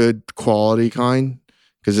be good quality kind,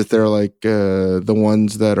 because if they're like the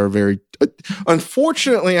ones that are very,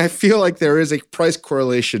 unfortunately, I feel like there is a price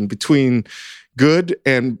correlation between good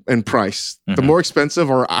and price. The Mhm. more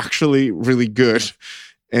expensive are actually really good,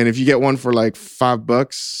 and if you get one for like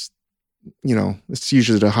 $5, it's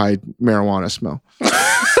usually to hide marijuana smell.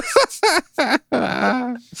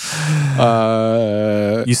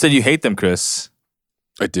 You said you hate them, Chris.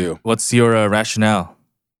 I do. What's your rationale?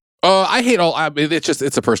 I hate all. I mean,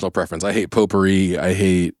 it's a personal preference. I hate potpourri. I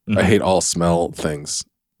hate all smell things.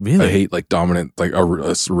 Really? I hate like dominant, like a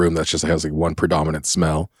room that just has like one predominant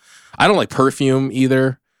smell. I don't like perfume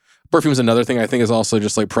either. Perfume is another thing I think is also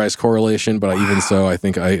just like price correlation, but even so, I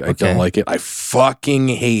think I Okay. don't like it. I fucking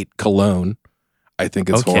hate cologne. I think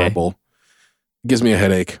it's Okay. horrible. It gives me a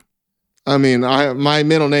headache. I mean, my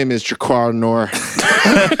middle name is Jaquar Noor.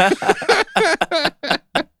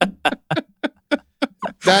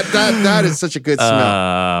 That is such a good smell.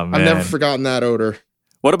 I've never Man. forgotten that odor.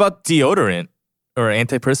 What about deodorant or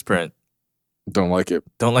antiperspirant? Don't like it.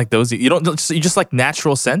 Don't like those. You just like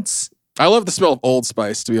natural scents? I love the smell of Old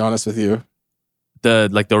Spice, to be honest with you.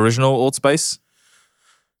 The original Old Spice?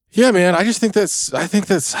 Yeah, man. I think that's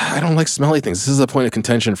I don't like smelly things. This is a point of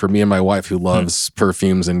contention for me and my wife who loves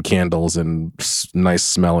perfumes and candles and nice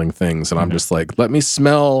smelling things. And I'm just like, let me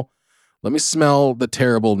smell the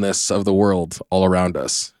terribleness of the world all around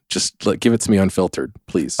us. Just give it to me unfiltered,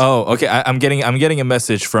 please. Oh, okay. I'm getting a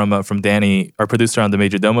message from Danny, our producer on the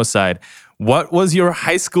Major Domo side. What was your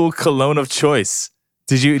high school cologne of choice?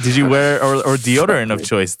 Did you wear or deodorant of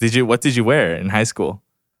choice? What did you wear in high school?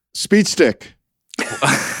 Speed stick.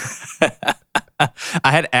 I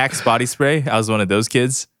had Axe body spray. I was one of those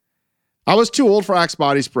kids. I was too old for Axe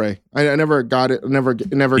body spray. I never got it. It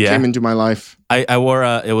never Yeah. came into my life. I wore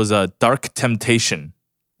it was a Dark Temptation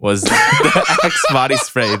was the Axe body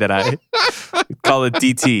spray that I call it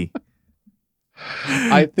DT.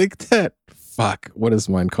 I think that what is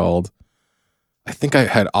mine called? I think I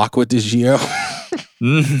had Aqua di Gio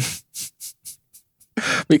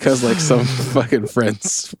because like some fucking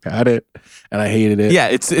friends had it and I hated it. Yeah,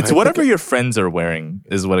 it's whatever your friends are wearing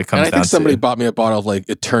is what it comes And I down think somebody to. bought me a bottle of like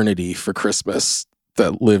Eternity for Christmas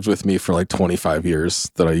that lived with me for like 25 years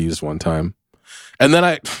that I used one time. And then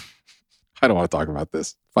I don't want to talk about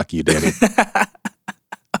this. Fuck you, Danny.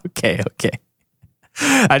 Okay.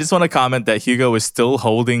 I just want to comment that Hugo is still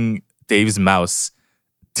holding Dave's mouse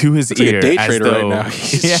to his It's like ear. a day as trader though- right now.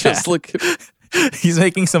 He's Yeah. just looking. He's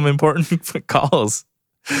making some important calls.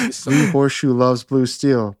 Blue horseshoe loves blue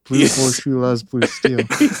steel. Blue Yes. horseshoe loves blue steel.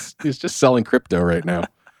 He's just selling crypto right now.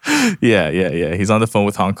 Yeah. He's on the phone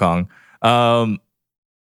with Hong Kong.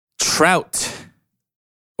 Trout,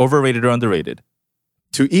 overrated or underrated?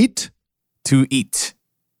 To eat? To eat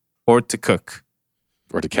or to cook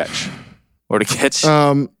Or to catch. or to catch?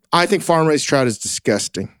 I think farm raised trout is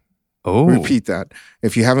disgusting. Oh, Repeat that.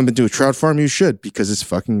 If you haven't been to a trout farm, you should, because it's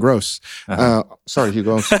fucking gross. Sorry,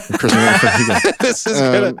 Hugo. Chris, Hugo. This is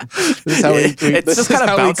how we It's just kind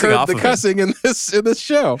of bouncing curb off the of it. cussing in this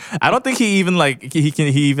show. I don't think he even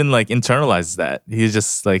internalizes that. He's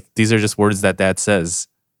just like, these are just words that dad says.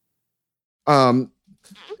 They're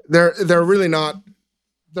really not.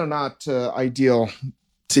 They're not ideal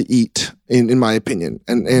to eat, in my opinion.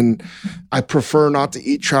 And I prefer not to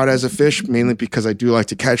eat trout as a fish, mainly because I do like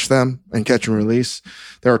to catch them and catch and release.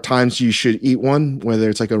 There are times you should eat one, whether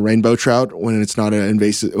it's like a rainbow trout when it's not an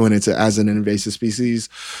invasive, when it's as an invasive species,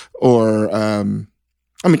 or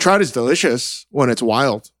trout is delicious when it's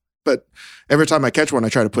wild. But every time I catch one, I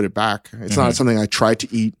try to put it back. It's not something I try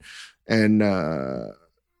to eat, and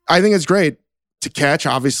I think it's great to catch,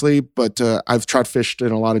 obviously, but I've trout fished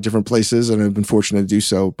in a lot of different places and I've been fortunate to do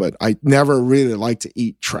so, but I never really like to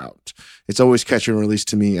eat trout. It's always catch and release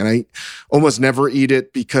to me, and I almost never eat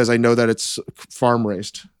it because I know that it's farm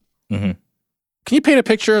raised. Can you paint a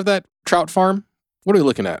picture of that trout farm? What are we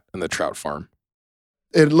looking at in the trout farm?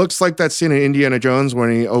 It looks like that scene in Indiana Jones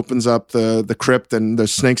when he opens up the crypt and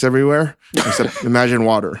there's snakes everywhere, except imagine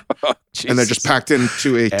water. And they're just packed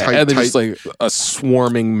into a tight, and they're just like a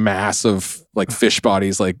swarming mass of like fish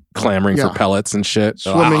bodies, like clamoring for pellets and shit.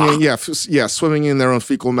 Swimming in, swimming in their own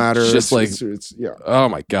fecal matter. Just like, it's oh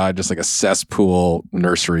my God, just like a cesspool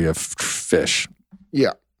nursery of fish.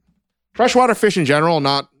 Yeah. Freshwater fish in general,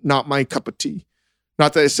 not my cup of tea.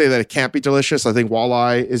 Not that I say that it can't be delicious. I think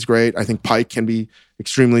walleye is great. I think pike can be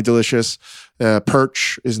extremely delicious.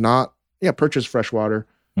 Perch is not. Yeah, perch is freshwater.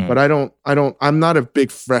 But I'm not a big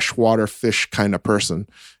freshwater fish kind of person,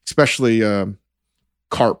 especially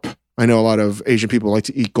carp. I know a lot of Asian people like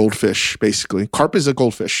to eat goldfish, basically. Carp is a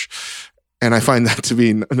goldfish. And I find that to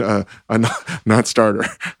be a non-starter.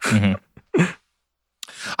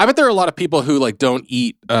 I bet there are a lot of people who like don't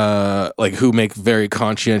eat, like who make very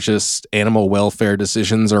conscientious animal welfare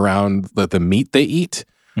decisions around the meat they eat,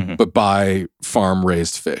 but buy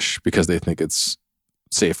farm-raised fish because they think it's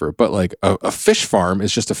safer. But like a fish farm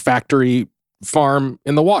is just a factory farm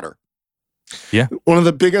in the water. Yeah. One of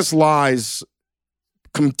the biggest lies,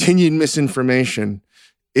 continued misinformation,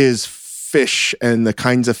 is fish and the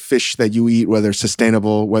kinds of fish that you eat, whether it's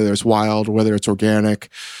sustainable, whether it's wild, whether it's organic.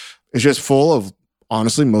 It's just full of,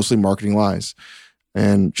 honestly, mostly marketing lies.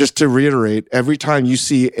 And just to reiterate, every time you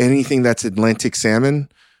see anything that's Atlantic salmon,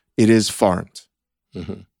 it is farmed.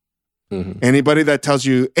 Anybody that tells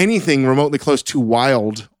you anything remotely close to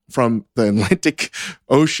wild from the Atlantic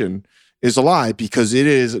Ocean is a lie, because it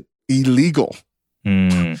is illegal.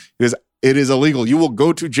 It is illegal. You will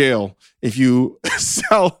go to jail if you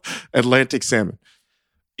sell Atlantic salmon.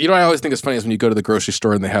 You know what I always think is funny is when you go to the grocery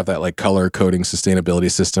store and they have that like color coding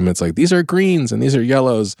sustainability system. It's like, these are greens and these are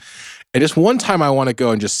yellows. And just one time I want to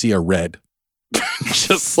go and just see a red.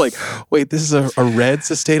 Just like, wait, this is a red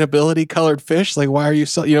sustainability colored fish? Like, why are you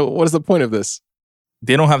selling? What is the point of this?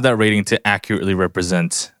 They don't have that rating to accurately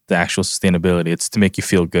represent the actual sustainability. It's to make you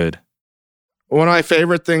feel good. One of my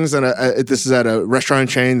favorite things, and this is at a restaurant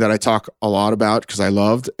chain that I talk a lot about because I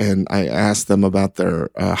loved, and I asked them about their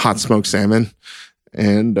hot smoked salmon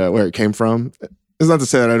and where it came from. It's not to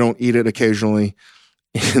say that I don't eat it occasionally.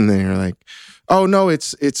 And they're like, oh, no,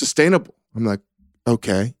 it's sustainable. I'm like,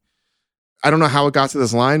 okay. I don't know how it got to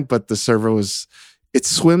this line, but the server was, it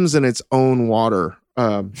swims in its own water.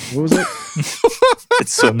 What was it? It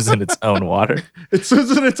swims in its own water. It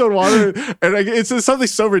swims in its own water. And it's something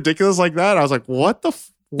so ridiculous like that. I was like, what the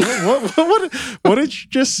what did you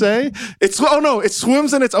just say? It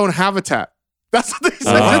swims in its own habitat. That's what they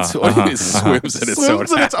said. What do you mean swims in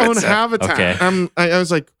its own habitat? Okay. I was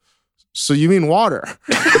like, so you mean water?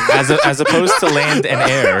 As opposed to land and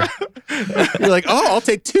air. You're like, oh, I'll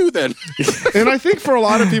take two then. And I think for a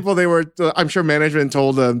lot of people, I'm sure management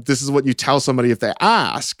told them this is what you tell somebody if they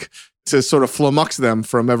ask, to sort of flummox them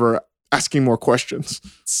from ever asking more questions.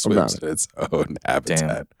 Swims in its own habitat.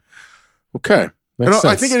 Damn. Okay.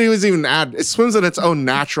 I think it was even it swims in its own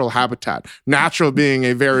natural habitat. Natural being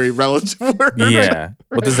a very relative word. Yeah.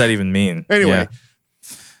 What does that even mean? Anyway. Yeah.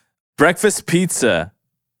 Breakfast pizza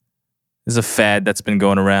is a fad that's been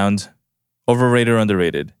going around. Overrated or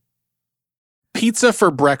underrated? Pizza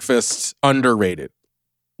for breakfast, underrated.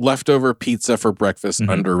 Leftover pizza for breakfast,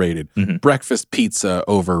 underrated. Breakfast pizza,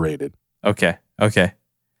 overrated. Okay.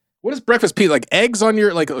 What is breakfast pizza? Like eggs on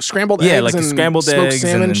your, like scrambled eggs? Yeah, like and scrambled smoked eggs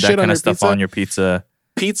salmon and shit that kind on of stuff pizza? on your pizza.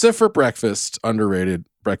 Pizza for breakfast, underrated.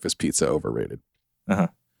 Breakfast pizza, overrated.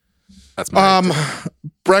 That's my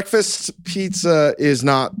breakfast pizza is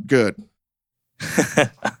not good.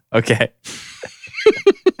 Okay.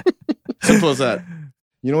 Simple as that.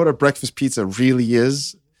 You know what a breakfast pizza really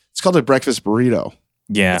is? It's called a breakfast burrito.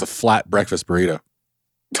 Yeah. It's a flat breakfast burrito.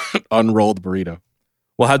 Unrolled burrito.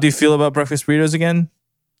 Well, how do you feel about breakfast burritos again?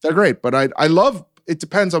 They're great, but I love. It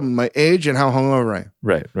depends on my age and how hungover I am.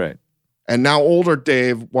 Right. And now older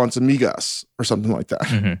Dave wants amigas or something like that.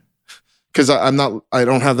 Mm-hmm. Because I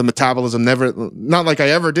don't have the metabolism, not like I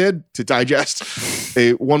ever did, to digest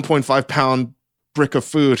a 1.5 pound brick of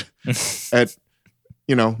food at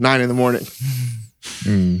 9 a.m.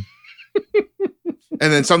 Mm.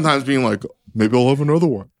 And then sometimes being like, maybe I'll have another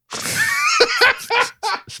one.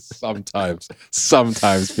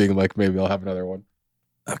 Sometimes being like, maybe I'll have another one.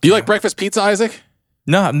 Okay. Do you like breakfast pizza, Isaac?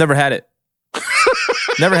 No, I've never had it.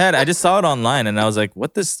 Never had it. I just saw it online and I was like,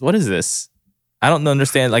 what is this? I don't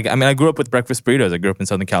understand. Like, I mean, I grew up with breakfast burritos. I grew up in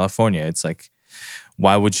Southern California. It's like,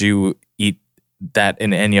 why would you eat that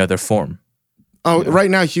in any other form? Oh, right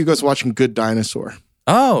now Hugo's watching Good Dinosaur.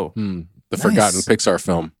 Oh, the nice. forgotten Pixar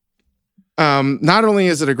film. Not only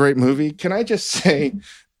is it a great movie, can I just say,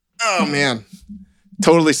 oh man,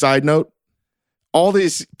 totally side note, all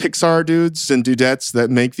these Pixar dudes and dudettes that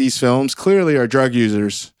make these films clearly are drug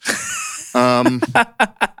users.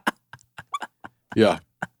 Yeah.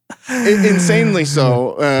 Insanely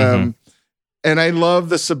so. And I love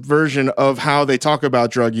the subversion of how they talk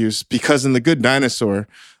about drug use, because in The Good Dinosaur,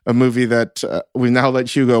 a movie that we now let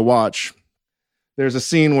Hugo watch, there's a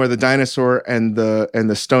scene where the dinosaur and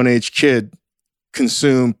the Stone Age kid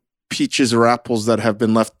consume peaches or apples that have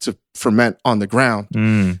been left to ferment on the ground,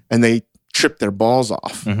 and they trip their balls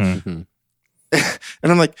off. Mm-hmm.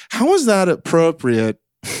 And I'm like, how is that appropriate?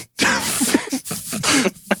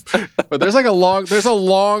 But there's a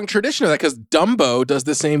long tradition of that, because Dumbo does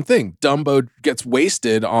the same thing. Dumbo gets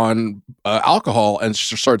wasted on alcohol and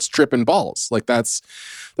starts tripping balls. Like there's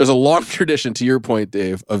a long tradition, to your point,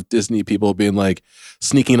 Dave, of Disney people being like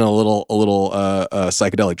sneaking a little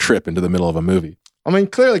psychedelic trip into the middle of a movie. I mean,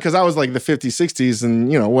 clearly, because I was like the 50s, 60s, and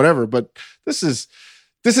whatever. But this is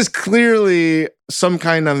clearly some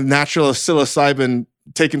kind of natural psilocybin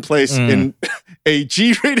taking place in a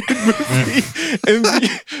G-rated movie,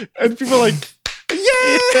 and people are like,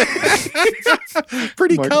 yeah,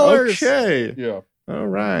 pretty like, colors. Okay, Yeah, all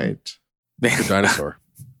right. Good Dinosaur,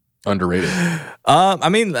 underrated. I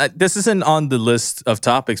mean, this isn't on the list of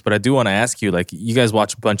topics, but I do want to ask you, like, you guys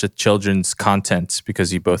watch a bunch of children's content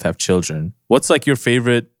because you both have children. What's like your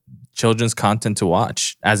favorite children's content to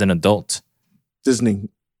watch as an adult? Disney.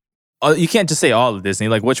 You can't just say all of Disney.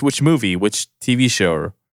 Like, which movie, which TV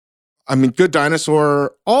show? I mean, Good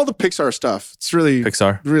Dinosaur, all the Pixar stuff. It's really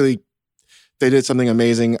Pixar. Really, they did something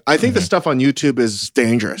amazing. I think the stuff on YouTube is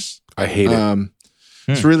dangerous. I hate it.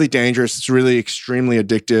 It's really dangerous. It's really extremely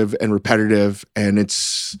addictive and repetitive. And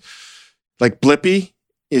it's like Blippi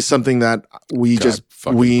is something that we just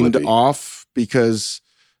weaned Blippi off because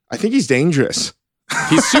I think he's dangerous.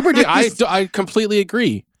 He's super. I completely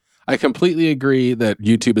agree. I completely agree that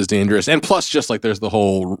YouTube is dangerous. And plus, just like there's the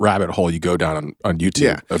whole rabbit hole you go down on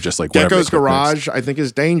YouTube of just like Gecko's Garage, I think,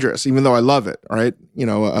 is dangerous, even though I love it. Right.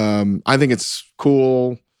 I think it's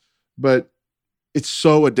cool, but it's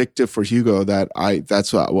so addictive for Hugo that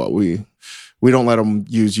that's what we don't let him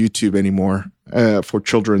use YouTube anymore for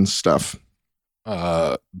children's stuff.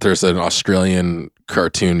 There's an Australian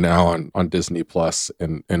cartoon now on Disney Plus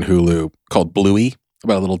and Hulu called Bluey,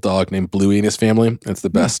 about a little dog named Bluey and his family. It's the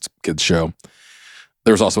best kids show.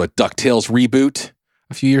 There was also a DuckTales reboot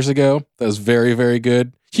a few years ago that was very, very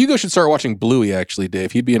good. Hugo should start watching Bluey, actually,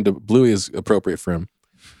 Dave. He'd be into Bluey, is appropriate for him.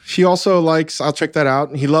 He also likes, I'll check that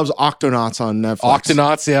out. He loves Octonauts on Netflix.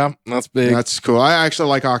 Octonauts, yeah. That's big. That's cool. I actually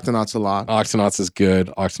like Octonauts a lot. Octonauts is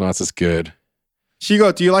good.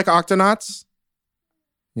 Hugo, do you like Octonauts?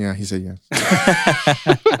 Yeah, he said yes.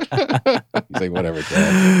 He's like, whatever,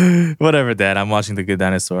 Dad. Whatever, Dad. I'm watching The Good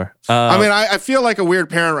Dinosaur. I mean, I feel like a weird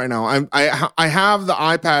parent right now. I have the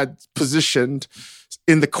iPad positioned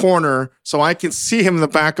in the corner so I can see him in the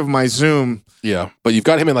back of my Zoom. Yeah, but you've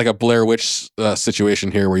got him in like a Blair Witch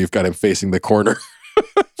situation here where you've got him facing the corner.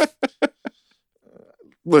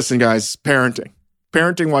 Listen, guys, parenting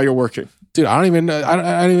while you're working. Dude, I don't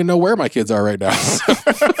even know where my kids are right now.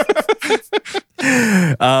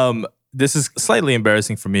 This is slightly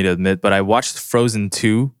embarrassing for me to admit, but I watched Frozen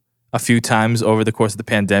 2 a few times over the course of the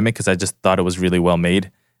pandemic because I just thought it was really well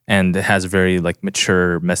made, and it has a very like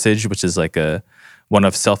mature message, which is like one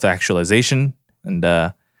of self-actualization, and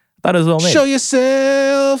I thought it was well made. Show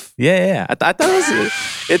yourself. Yeah. I thought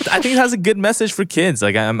it I think it has a good message for kids.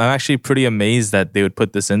 Like I'm actually pretty amazed that they would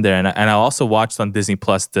put this in there, and I also watched on Disney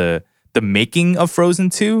Plus the making of Frozen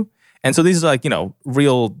 2. And so these are like,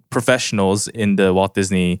 real professionals in the Walt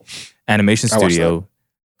Disney Animation Studio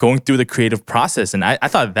going through the creative process. And I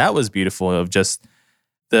thought that was beautiful, of just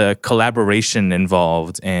the collaboration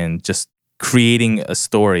involved and just creating a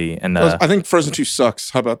story. And I think Frozen 2 sucks.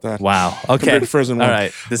 How about that? wow, okay, Compared to Frozen 1. all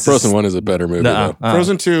right. Frozen 1 is a better movie, though.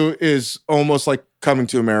 Frozen 2 is almost like Coming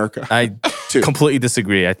to America. I Two. completely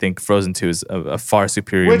disagree. I think Frozen 2 is a far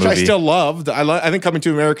superior Which movie. I still loved. I think Coming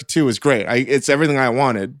to America 2 is great. It's everything I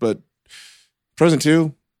wanted, but Frozen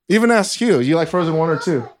 2, even ask Hugh, you like Frozen 1 or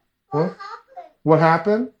 2? What? What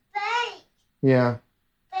happened? Big, Yeah.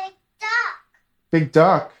 big duck. Big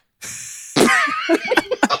duck.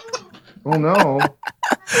 Oh no.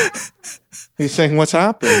 He's saying, what's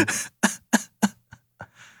happened?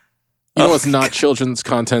 You know, it's not children's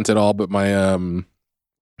content at all, but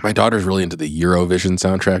my daughter's really into the Eurovision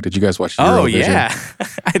soundtrack. Did you guys watch Eurovision? Oh yeah,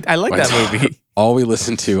 I like that movie. All we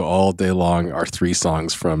listen to all day long are 3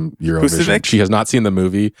 songs from Eurovision. Husavik? She has not seen the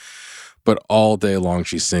movie, but all day long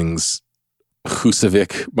she sings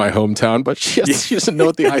Husavik, my hometown, but she doesn't know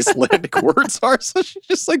what the Icelandic words are, so she's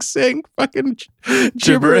just like saying fucking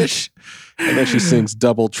gibberish. And then she sings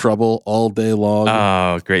Double Trouble all day long.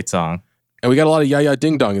 Oh, great song. And we got a lot of Yaya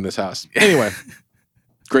Ding Dong in this house. Anyway,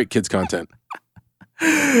 great kids content.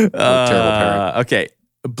 Terrible parent. Okay,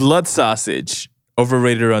 blood sausage,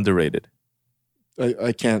 overrated or underrated?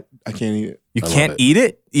 I can't eat it. You I love can't it. eat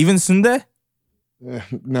it, even sundae.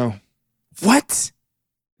 No. What?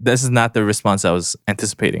 This is not the response I was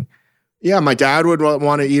anticipating. Yeah, my dad would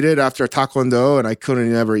want to eat it after taekwondo, and I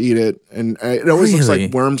couldn't ever eat it. And it always looks Really?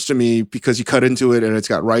 like worms to me because you cut into it and it's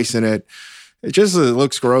got rice in it. It just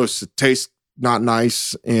looks gross. It tastes not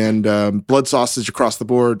nice. And blood sausage across the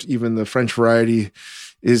board, even the French variety,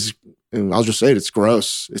 is, and I'll just say it's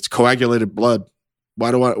gross. It's coagulated blood. Why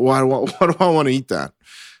do I want to eat that?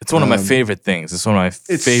 It's one of my favorite things. It's one of my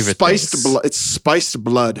It's favorite spiced things. blood. It's spiced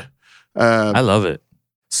blood. I love it.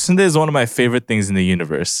 Sundae is one of my favorite things in the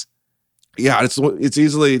universe. Yeah, it's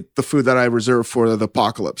easily the food that I reserve for the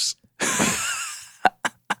apocalypse.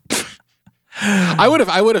 I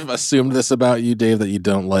would have assumed this about you, Dave, that you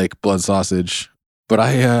don't like blood sausage, but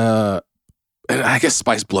and I guess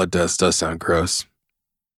spiced blood does sound gross.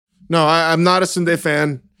 No, I'm not a sundae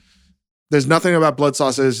fan. There's nothing about blood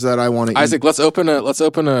sausage that I want to eat. Isaac, let's open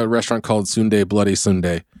a restaurant called Sundae Bloody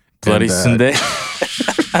Sundae. Bloody And, Sundae.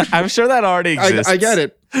 I'm sure that already exists. I get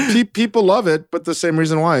it. People love it, but the same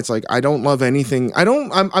reason why. It's like I don't love anything.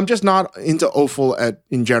 I'm just not into offal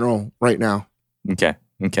in general right now. Okay.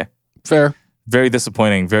 Fair. Very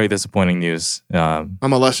disappointing news. I'm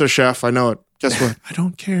a lesser chef. I know it. Guess what? I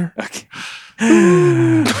don't care. Okay.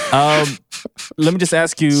 Let me just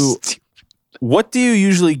ask you, what do you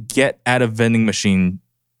usually get at a vending machine?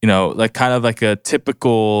 You know, like kind of like a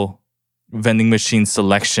typical vending machine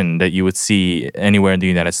selection that you would see anywhere in the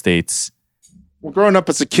United States. Well, growing up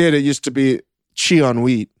as a kid, it used to be Chi on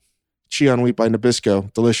wheat by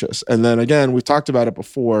Nabisco, delicious. And then again, we talked about it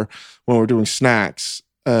before when we were doing snacks.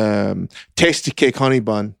 Tasty cake honey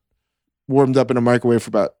bun, warmed up in a microwave for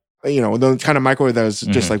about, the kind of microwave that was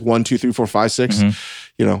just like 1, 2, 3, 4, 5, 6,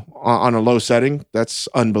 on a low setting. That's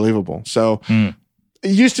unbelievable. So it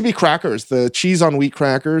used to be crackers, the cheese on wheat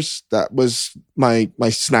crackers. That was my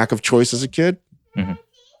snack of choice as a kid. Mhm.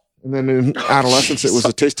 And then in adolescence, it was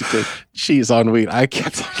a tasty cake. Cheese on wheat. I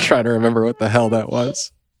kept trying to remember what the hell that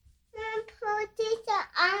was.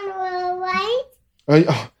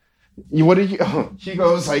 What do you? He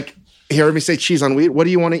goes like, he heard me say cheese on wheat. What do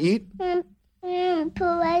you want to eat?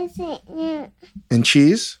 And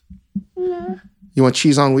cheese? No, You want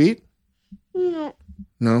cheese on wheat? no.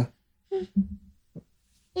 No.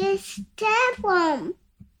 It's Teflon.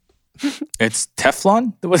 It's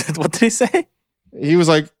Teflon? What did he say? He was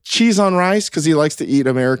like cheese on rice because he likes to eat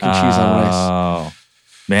American cheese on rice. Oh,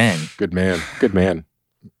 man. Good man. Good man.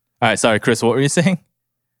 All right, sorry, Chris, what were you saying?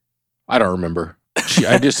 I don't remember.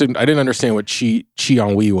 I didn't understand what chi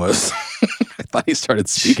on wheat was. I thought he started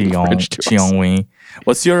speaking French to us. Chion.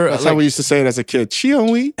 What's your That's how we used to say it as a kid. Cheese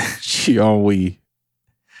on wheat. Chi on wheat.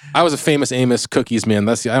 I was a famous Amos cookies man.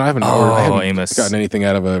 I haven't Amos. gotten anything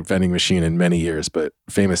out of a vending machine in many years, but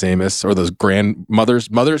famous Amos or those grandmother's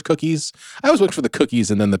cookies. I always went for the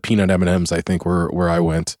cookies and then the peanut M&Ms. I think were where I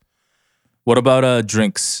went. What about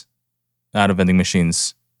drinks out of vending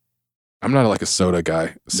machines? I'm not like a soda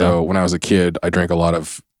guy, so when I was a kid, I drank a lot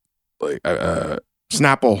of like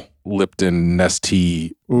Snapple. Lipton,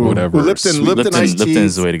 Nestea, Ooh. whatever. Lipton Sweet iced tea. Lipton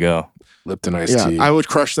is the way to go. Lipton iced Yeah, tea. I would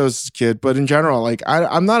crush those as a kid. But in general, like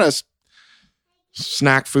I'm not a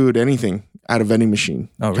snack food anything out of vending machine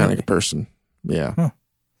Oh, kind really? of person. Yeah.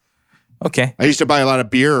 Okay. I used to buy a lot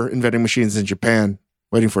of beer in vending machines in Japan,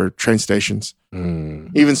 waiting for train stations.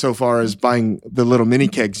 Mm. Even so far as buying the little mini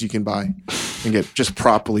kegs you can buy and get just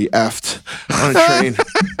properly effed on a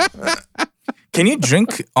train. Can you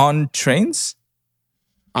drink on trains?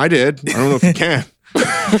 I did. I don't know if you can.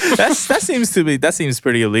 That seems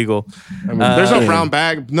pretty illegal. I mean, There's no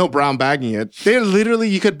brown bagging it. They literally,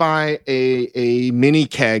 you could buy a mini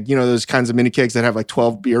keg, those kinds of mini kegs that have like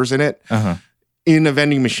 12 beers in it, in a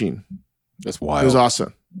vending machine. That's It wild. was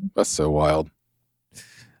awesome. That's so wild.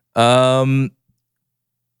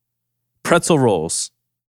 Pretzel rolls.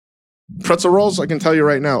 Pretzel rolls, I can tell you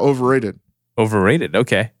right now, overrated. Overrated.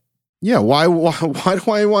 Okay. Yeah, why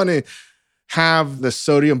do I want to have the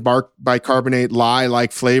sodium bicarbonate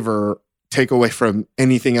lye-like flavor take away from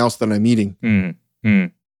anything else that I'm eating?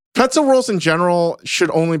 Pretzel rolls in general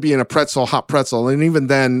should only be in a hot pretzel. And even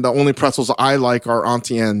then, the only pretzels I like are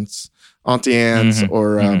Auntie Anne's,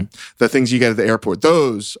 or the things you get at the airport.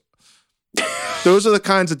 Those are the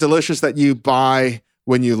kinds of delicious that you buy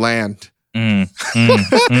when you land. That's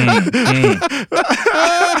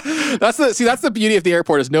the beauty of the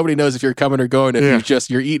airport is nobody knows if you're coming or going. If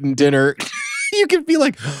you're eating dinner, you can be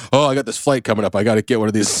like, oh, I got this flight coming up. I got to get one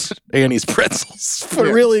of these Annie's pretzels. But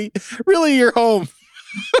really, you're home.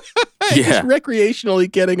 Just recreationally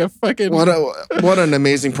getting a fucking what an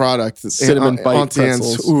amazing product. Cinnamon bite Auntie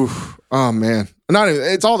Anne's. pretzels. Ooh, oh man,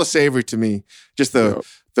 it's all the savory to me. Just the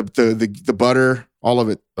butter, all of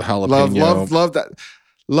it. The jalapeno.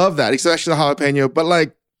 Love that, especially the jalapeno. But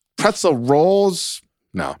like pretzel rolls,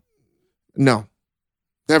 No,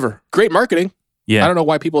 never. great marketing. Yeah. I don't know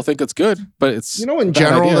why people think it's good, but it's In a bad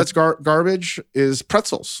general, idea. that's garbage. Is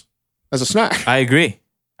pretzels as a snack? I agree.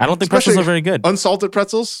 I don't think pretzels Especially are very good. Unsalted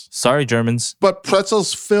pretzels, Sorry, Germans. but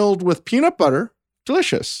pretzels filled with peanut butter,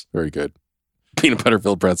 delicious. very good. Peanut butter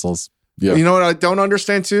filled pretzels. Yeah. You know what I don't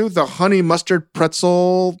understand too? The honey mustard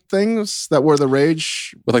pretzel things that were the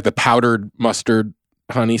rage. With like the powdered mustard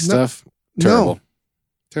honey stuff. No.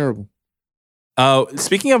 Terrible. Terrible.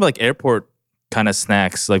 Speaking of like airport kind of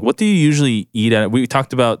snacks, like what do you usually eat at? We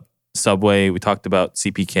talked about Subway. We talked about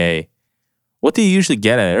CPK. What do you usually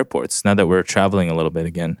get at airports now that we're traveling a little bit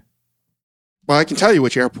again? Well, I can tell you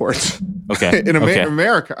which airports. Okay. In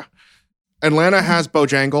America. Atlanta has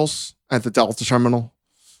Bojangles at the Delta terminal,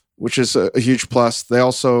 which is a huge plus. They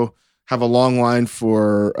also have a long line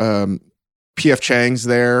for PF Chang's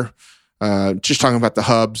there. Just talking about the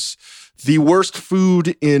hubs. The worst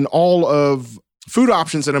food in all of food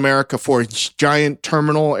options in America for a giant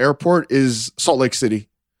terminal airport is Salt Lake City.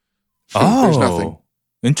 There's nothing.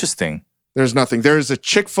 Interesting. There's nothing. There's a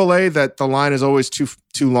Chick-fil-A that the line is always too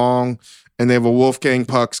long, and they have a Wolfgang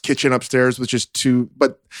Puck's kitchen upstairs, which is too.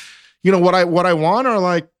 But what I want are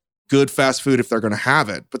like good fast food if they're going to have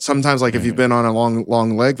it. But sometimes, like if you've been on a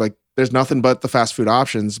long leg, like there's nothing but the fast food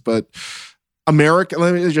options. But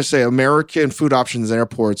let me just say, American food options in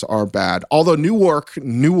airports are bad. Although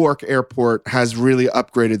Newark Airport has really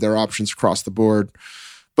upgraded their options across the board.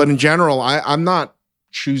 But in general, I'm not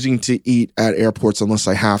choosing to eat at airports unless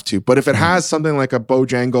I have to. But if it has something like a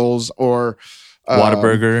Bojangles or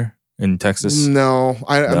Whataburger in Texas. No.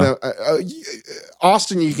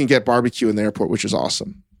 Austin, you can get barbecue in the airport, which is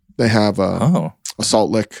awesome. They have a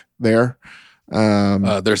Salt Lick there.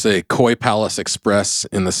 There's a Koi Palace Express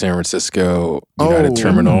in the San Francisco United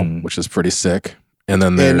Terminal, which is pretty sick. And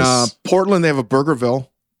then there's in Portland, they have a Burgerville.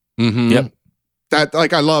 Mhm. Yep. That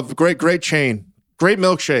I love. Great chain. Great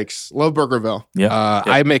milkshakes. Love Burgerville. Yeah.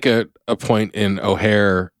 I make a point in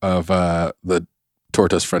O'Hare of the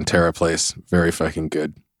Tortas Frontera place. Very fucking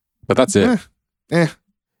good. But that's it. You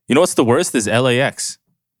know what's the worst is LAX.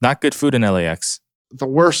 Not good food in LAX. The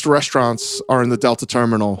worst restaurants are in the Delta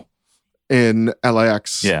Terminal in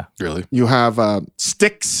LAX. Yeah. Really? You have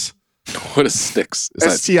Stix. What is Stix?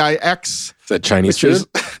 STIX. Is that Chinese which food?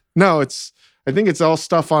 No, I think it's all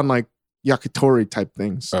stuff on like yakitori type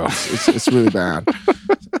things. Oh. It's really bad.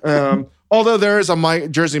 Although there is a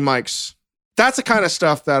Jersey Mike's. That's the kind of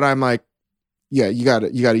stuff that I'm like, yeah, you got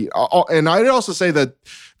to eat. And I'd also say that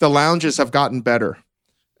the lounges have gotten better.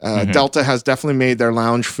 Delta has definitely made their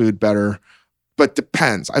lounge food better, but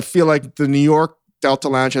depends. I feel like the New York Delta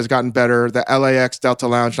Lounge has gotten better. The LAX Delta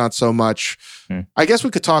Lounge, not so much. I guess we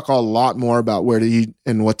could talk a lot more about where to eat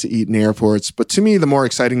and what to eat in airports. But to me, the more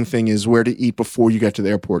exciting thing is where to eat before you get to the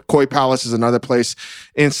airport. Koi Palace is another place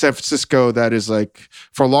in San Francisco that is like,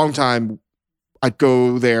 for a long time, I'd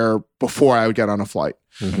go there before I would get on a flight.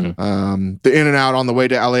 The In-N-Out on the way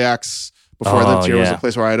to LAX before I lived here was a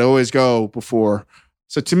place where I'd always go before.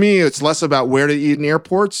 So to me, it's less about where to eat in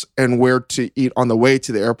airports and where to eat on the way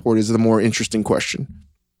to the airport is the more interesting question.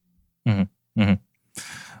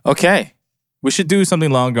 Okay, we should do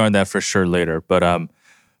something longer on that for sure later. But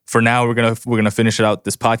for now, we're gonna finish it out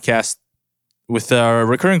this podcast with our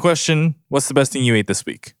recurring question: what's the best thing you ate this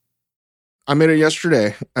week? I made it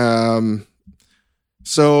yesterday.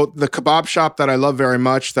 So the kebab shop that I love very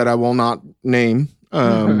much that I will not name,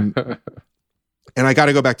 and I got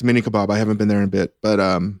to go back to Mini Kebab. I haven't been there in a bit,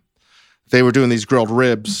 but they were doing these grilled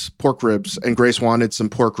ribs, pork ribs, and Grace wanted some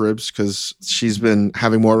pork ribs because she's been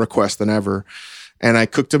having more requests than ever. And I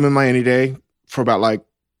cooked them in my Any Day for about like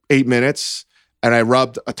 8 minutes, and I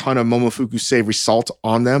rubbed a ton of Momofuku savory salt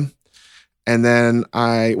on them. And then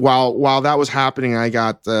while that was happening, I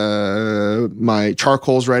got my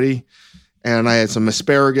charcoals ready. And I had some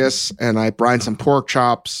asparagus, and I brined some pork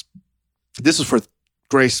chops. This was for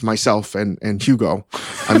Grace, myself, and Hugo.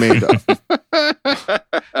 I made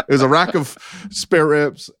it was a rack of spare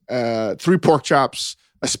ribs, 3 pork chops,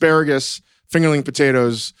 asparagus, fingerling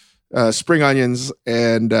potatoes, spring onions,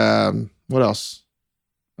 and what else?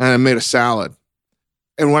 And I made a salad.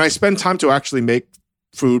 And when I spend time to actually make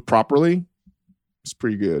food properly, it's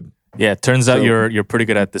pretty good. Yeah, it turns out you're pretty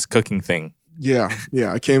good at this cooking thing. Yeah,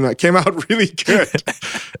 it came out really good.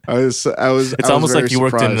 It's almost like you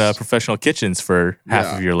worked in professional kitchens for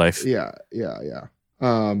half of your life. Yeah.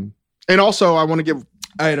 And also, I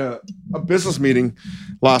had a business meeting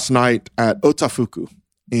last night at Otafuku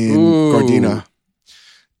in Gardena,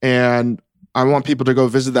 and I want people to go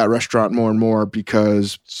visit that restaurant more and more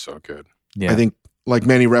because so good. I think, like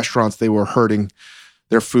many restaurants, they were hurting.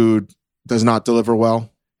 Their food does not deliver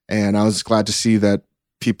well, and I was glad to see that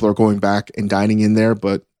people are going back and dining in there.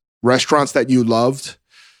 But restaurants that you loved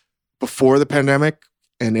before the pandemic,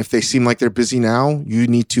 and if they seem like they're busy now, you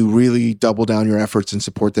need to really double down your efforts and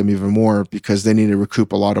support them even more because they need to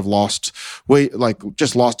recoup a lot of lost weight, like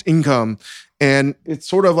just lost income. And it's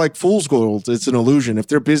sort of like fool's gold. It's an illusion. If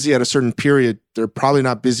they're busy at a certain period, they're probably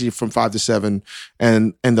not busy from 5 to 7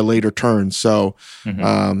 and the later turns. So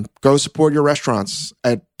go support your restaurants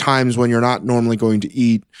at times when you're not normally going to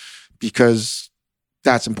eat because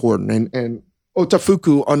that's important. And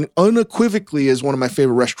Otafuku unequivocally is one of my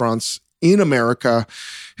favorite restaurants in America.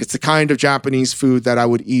 It's the kind of Japanese food that I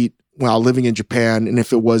would eat while living in Japan. And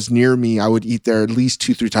if it was near me, I would eat there at least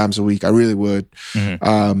 2-3 times a week. I really would.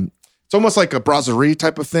 It's almost like a brasserie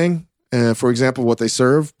type of thing, for example, what they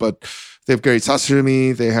serve. But they have great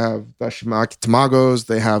sashimi. They have dashimaki tamagos.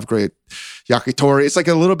 They have great yakitori. It's like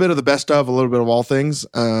a little bit of the best of, a little bit of all things.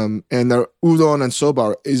 And their udon and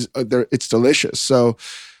soba it's delicious. So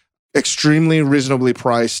extremely reasonably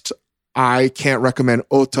priced. I can't recommend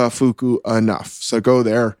Otafuku enough. So go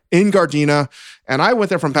there in Gardena. And I went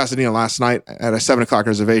there from Pasadena last night at a 7:00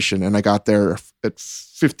 reservation, and I got there at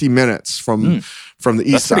 50 minutes from the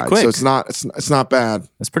east side. Quick. So it's not bad.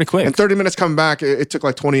 That's pretty quick. And 30 minutes coming back. It took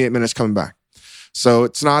like 28 minutes coming back. So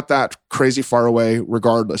it's not that crazy far away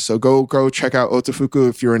regardless. So go check out Otafuku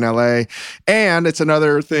if you're in LA. And it's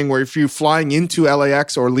another thing where if you're flying into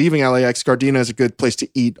LAX or leaving LAX, Gardena is a good place to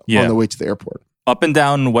eat on the way to the airport. Up and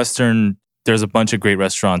down Western, there's a bunch of great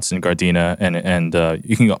restaurants in Gardena, and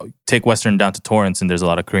you can take Western down to Torrance, and there's a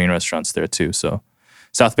lot of Korean restaurants there too. So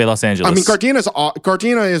South Bay, Los Angeles. I mean,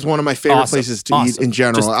 Gardena is one of my favorite places to eat in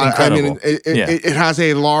general. I mean, it has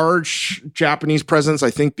a large Japanese presence, I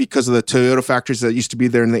think, because of the Toyota factories that used to be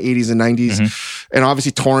there in the 80s and 90s. And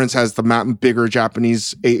obviously, Torrance has the bigger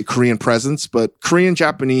Japanese Korean presence, but Korean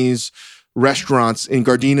Japanese restaurants in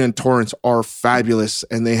Gardena and Torrance are fabulous,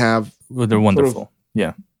 and they have they're wonderful.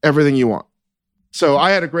 Everything you want. So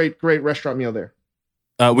I had a great restaurant meal there.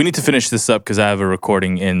 We need to finish this up because I have a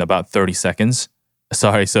recording in about 30 seconds.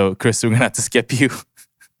 Sorry, so Chris, we're going to have to skip you.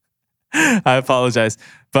 I apologize.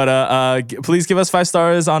 But please give us 5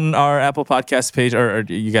 stars on our Apple Podcast page, or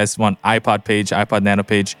you guys want iPod page, iPod Nano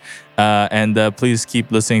page. And please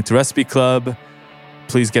keep listening to Recipe Club.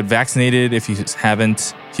 Please get vaccinated if you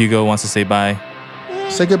haven't. Hugo wants to say bye.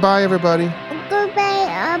 Say goodbye, everybody. Goodbye,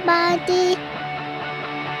 everybody.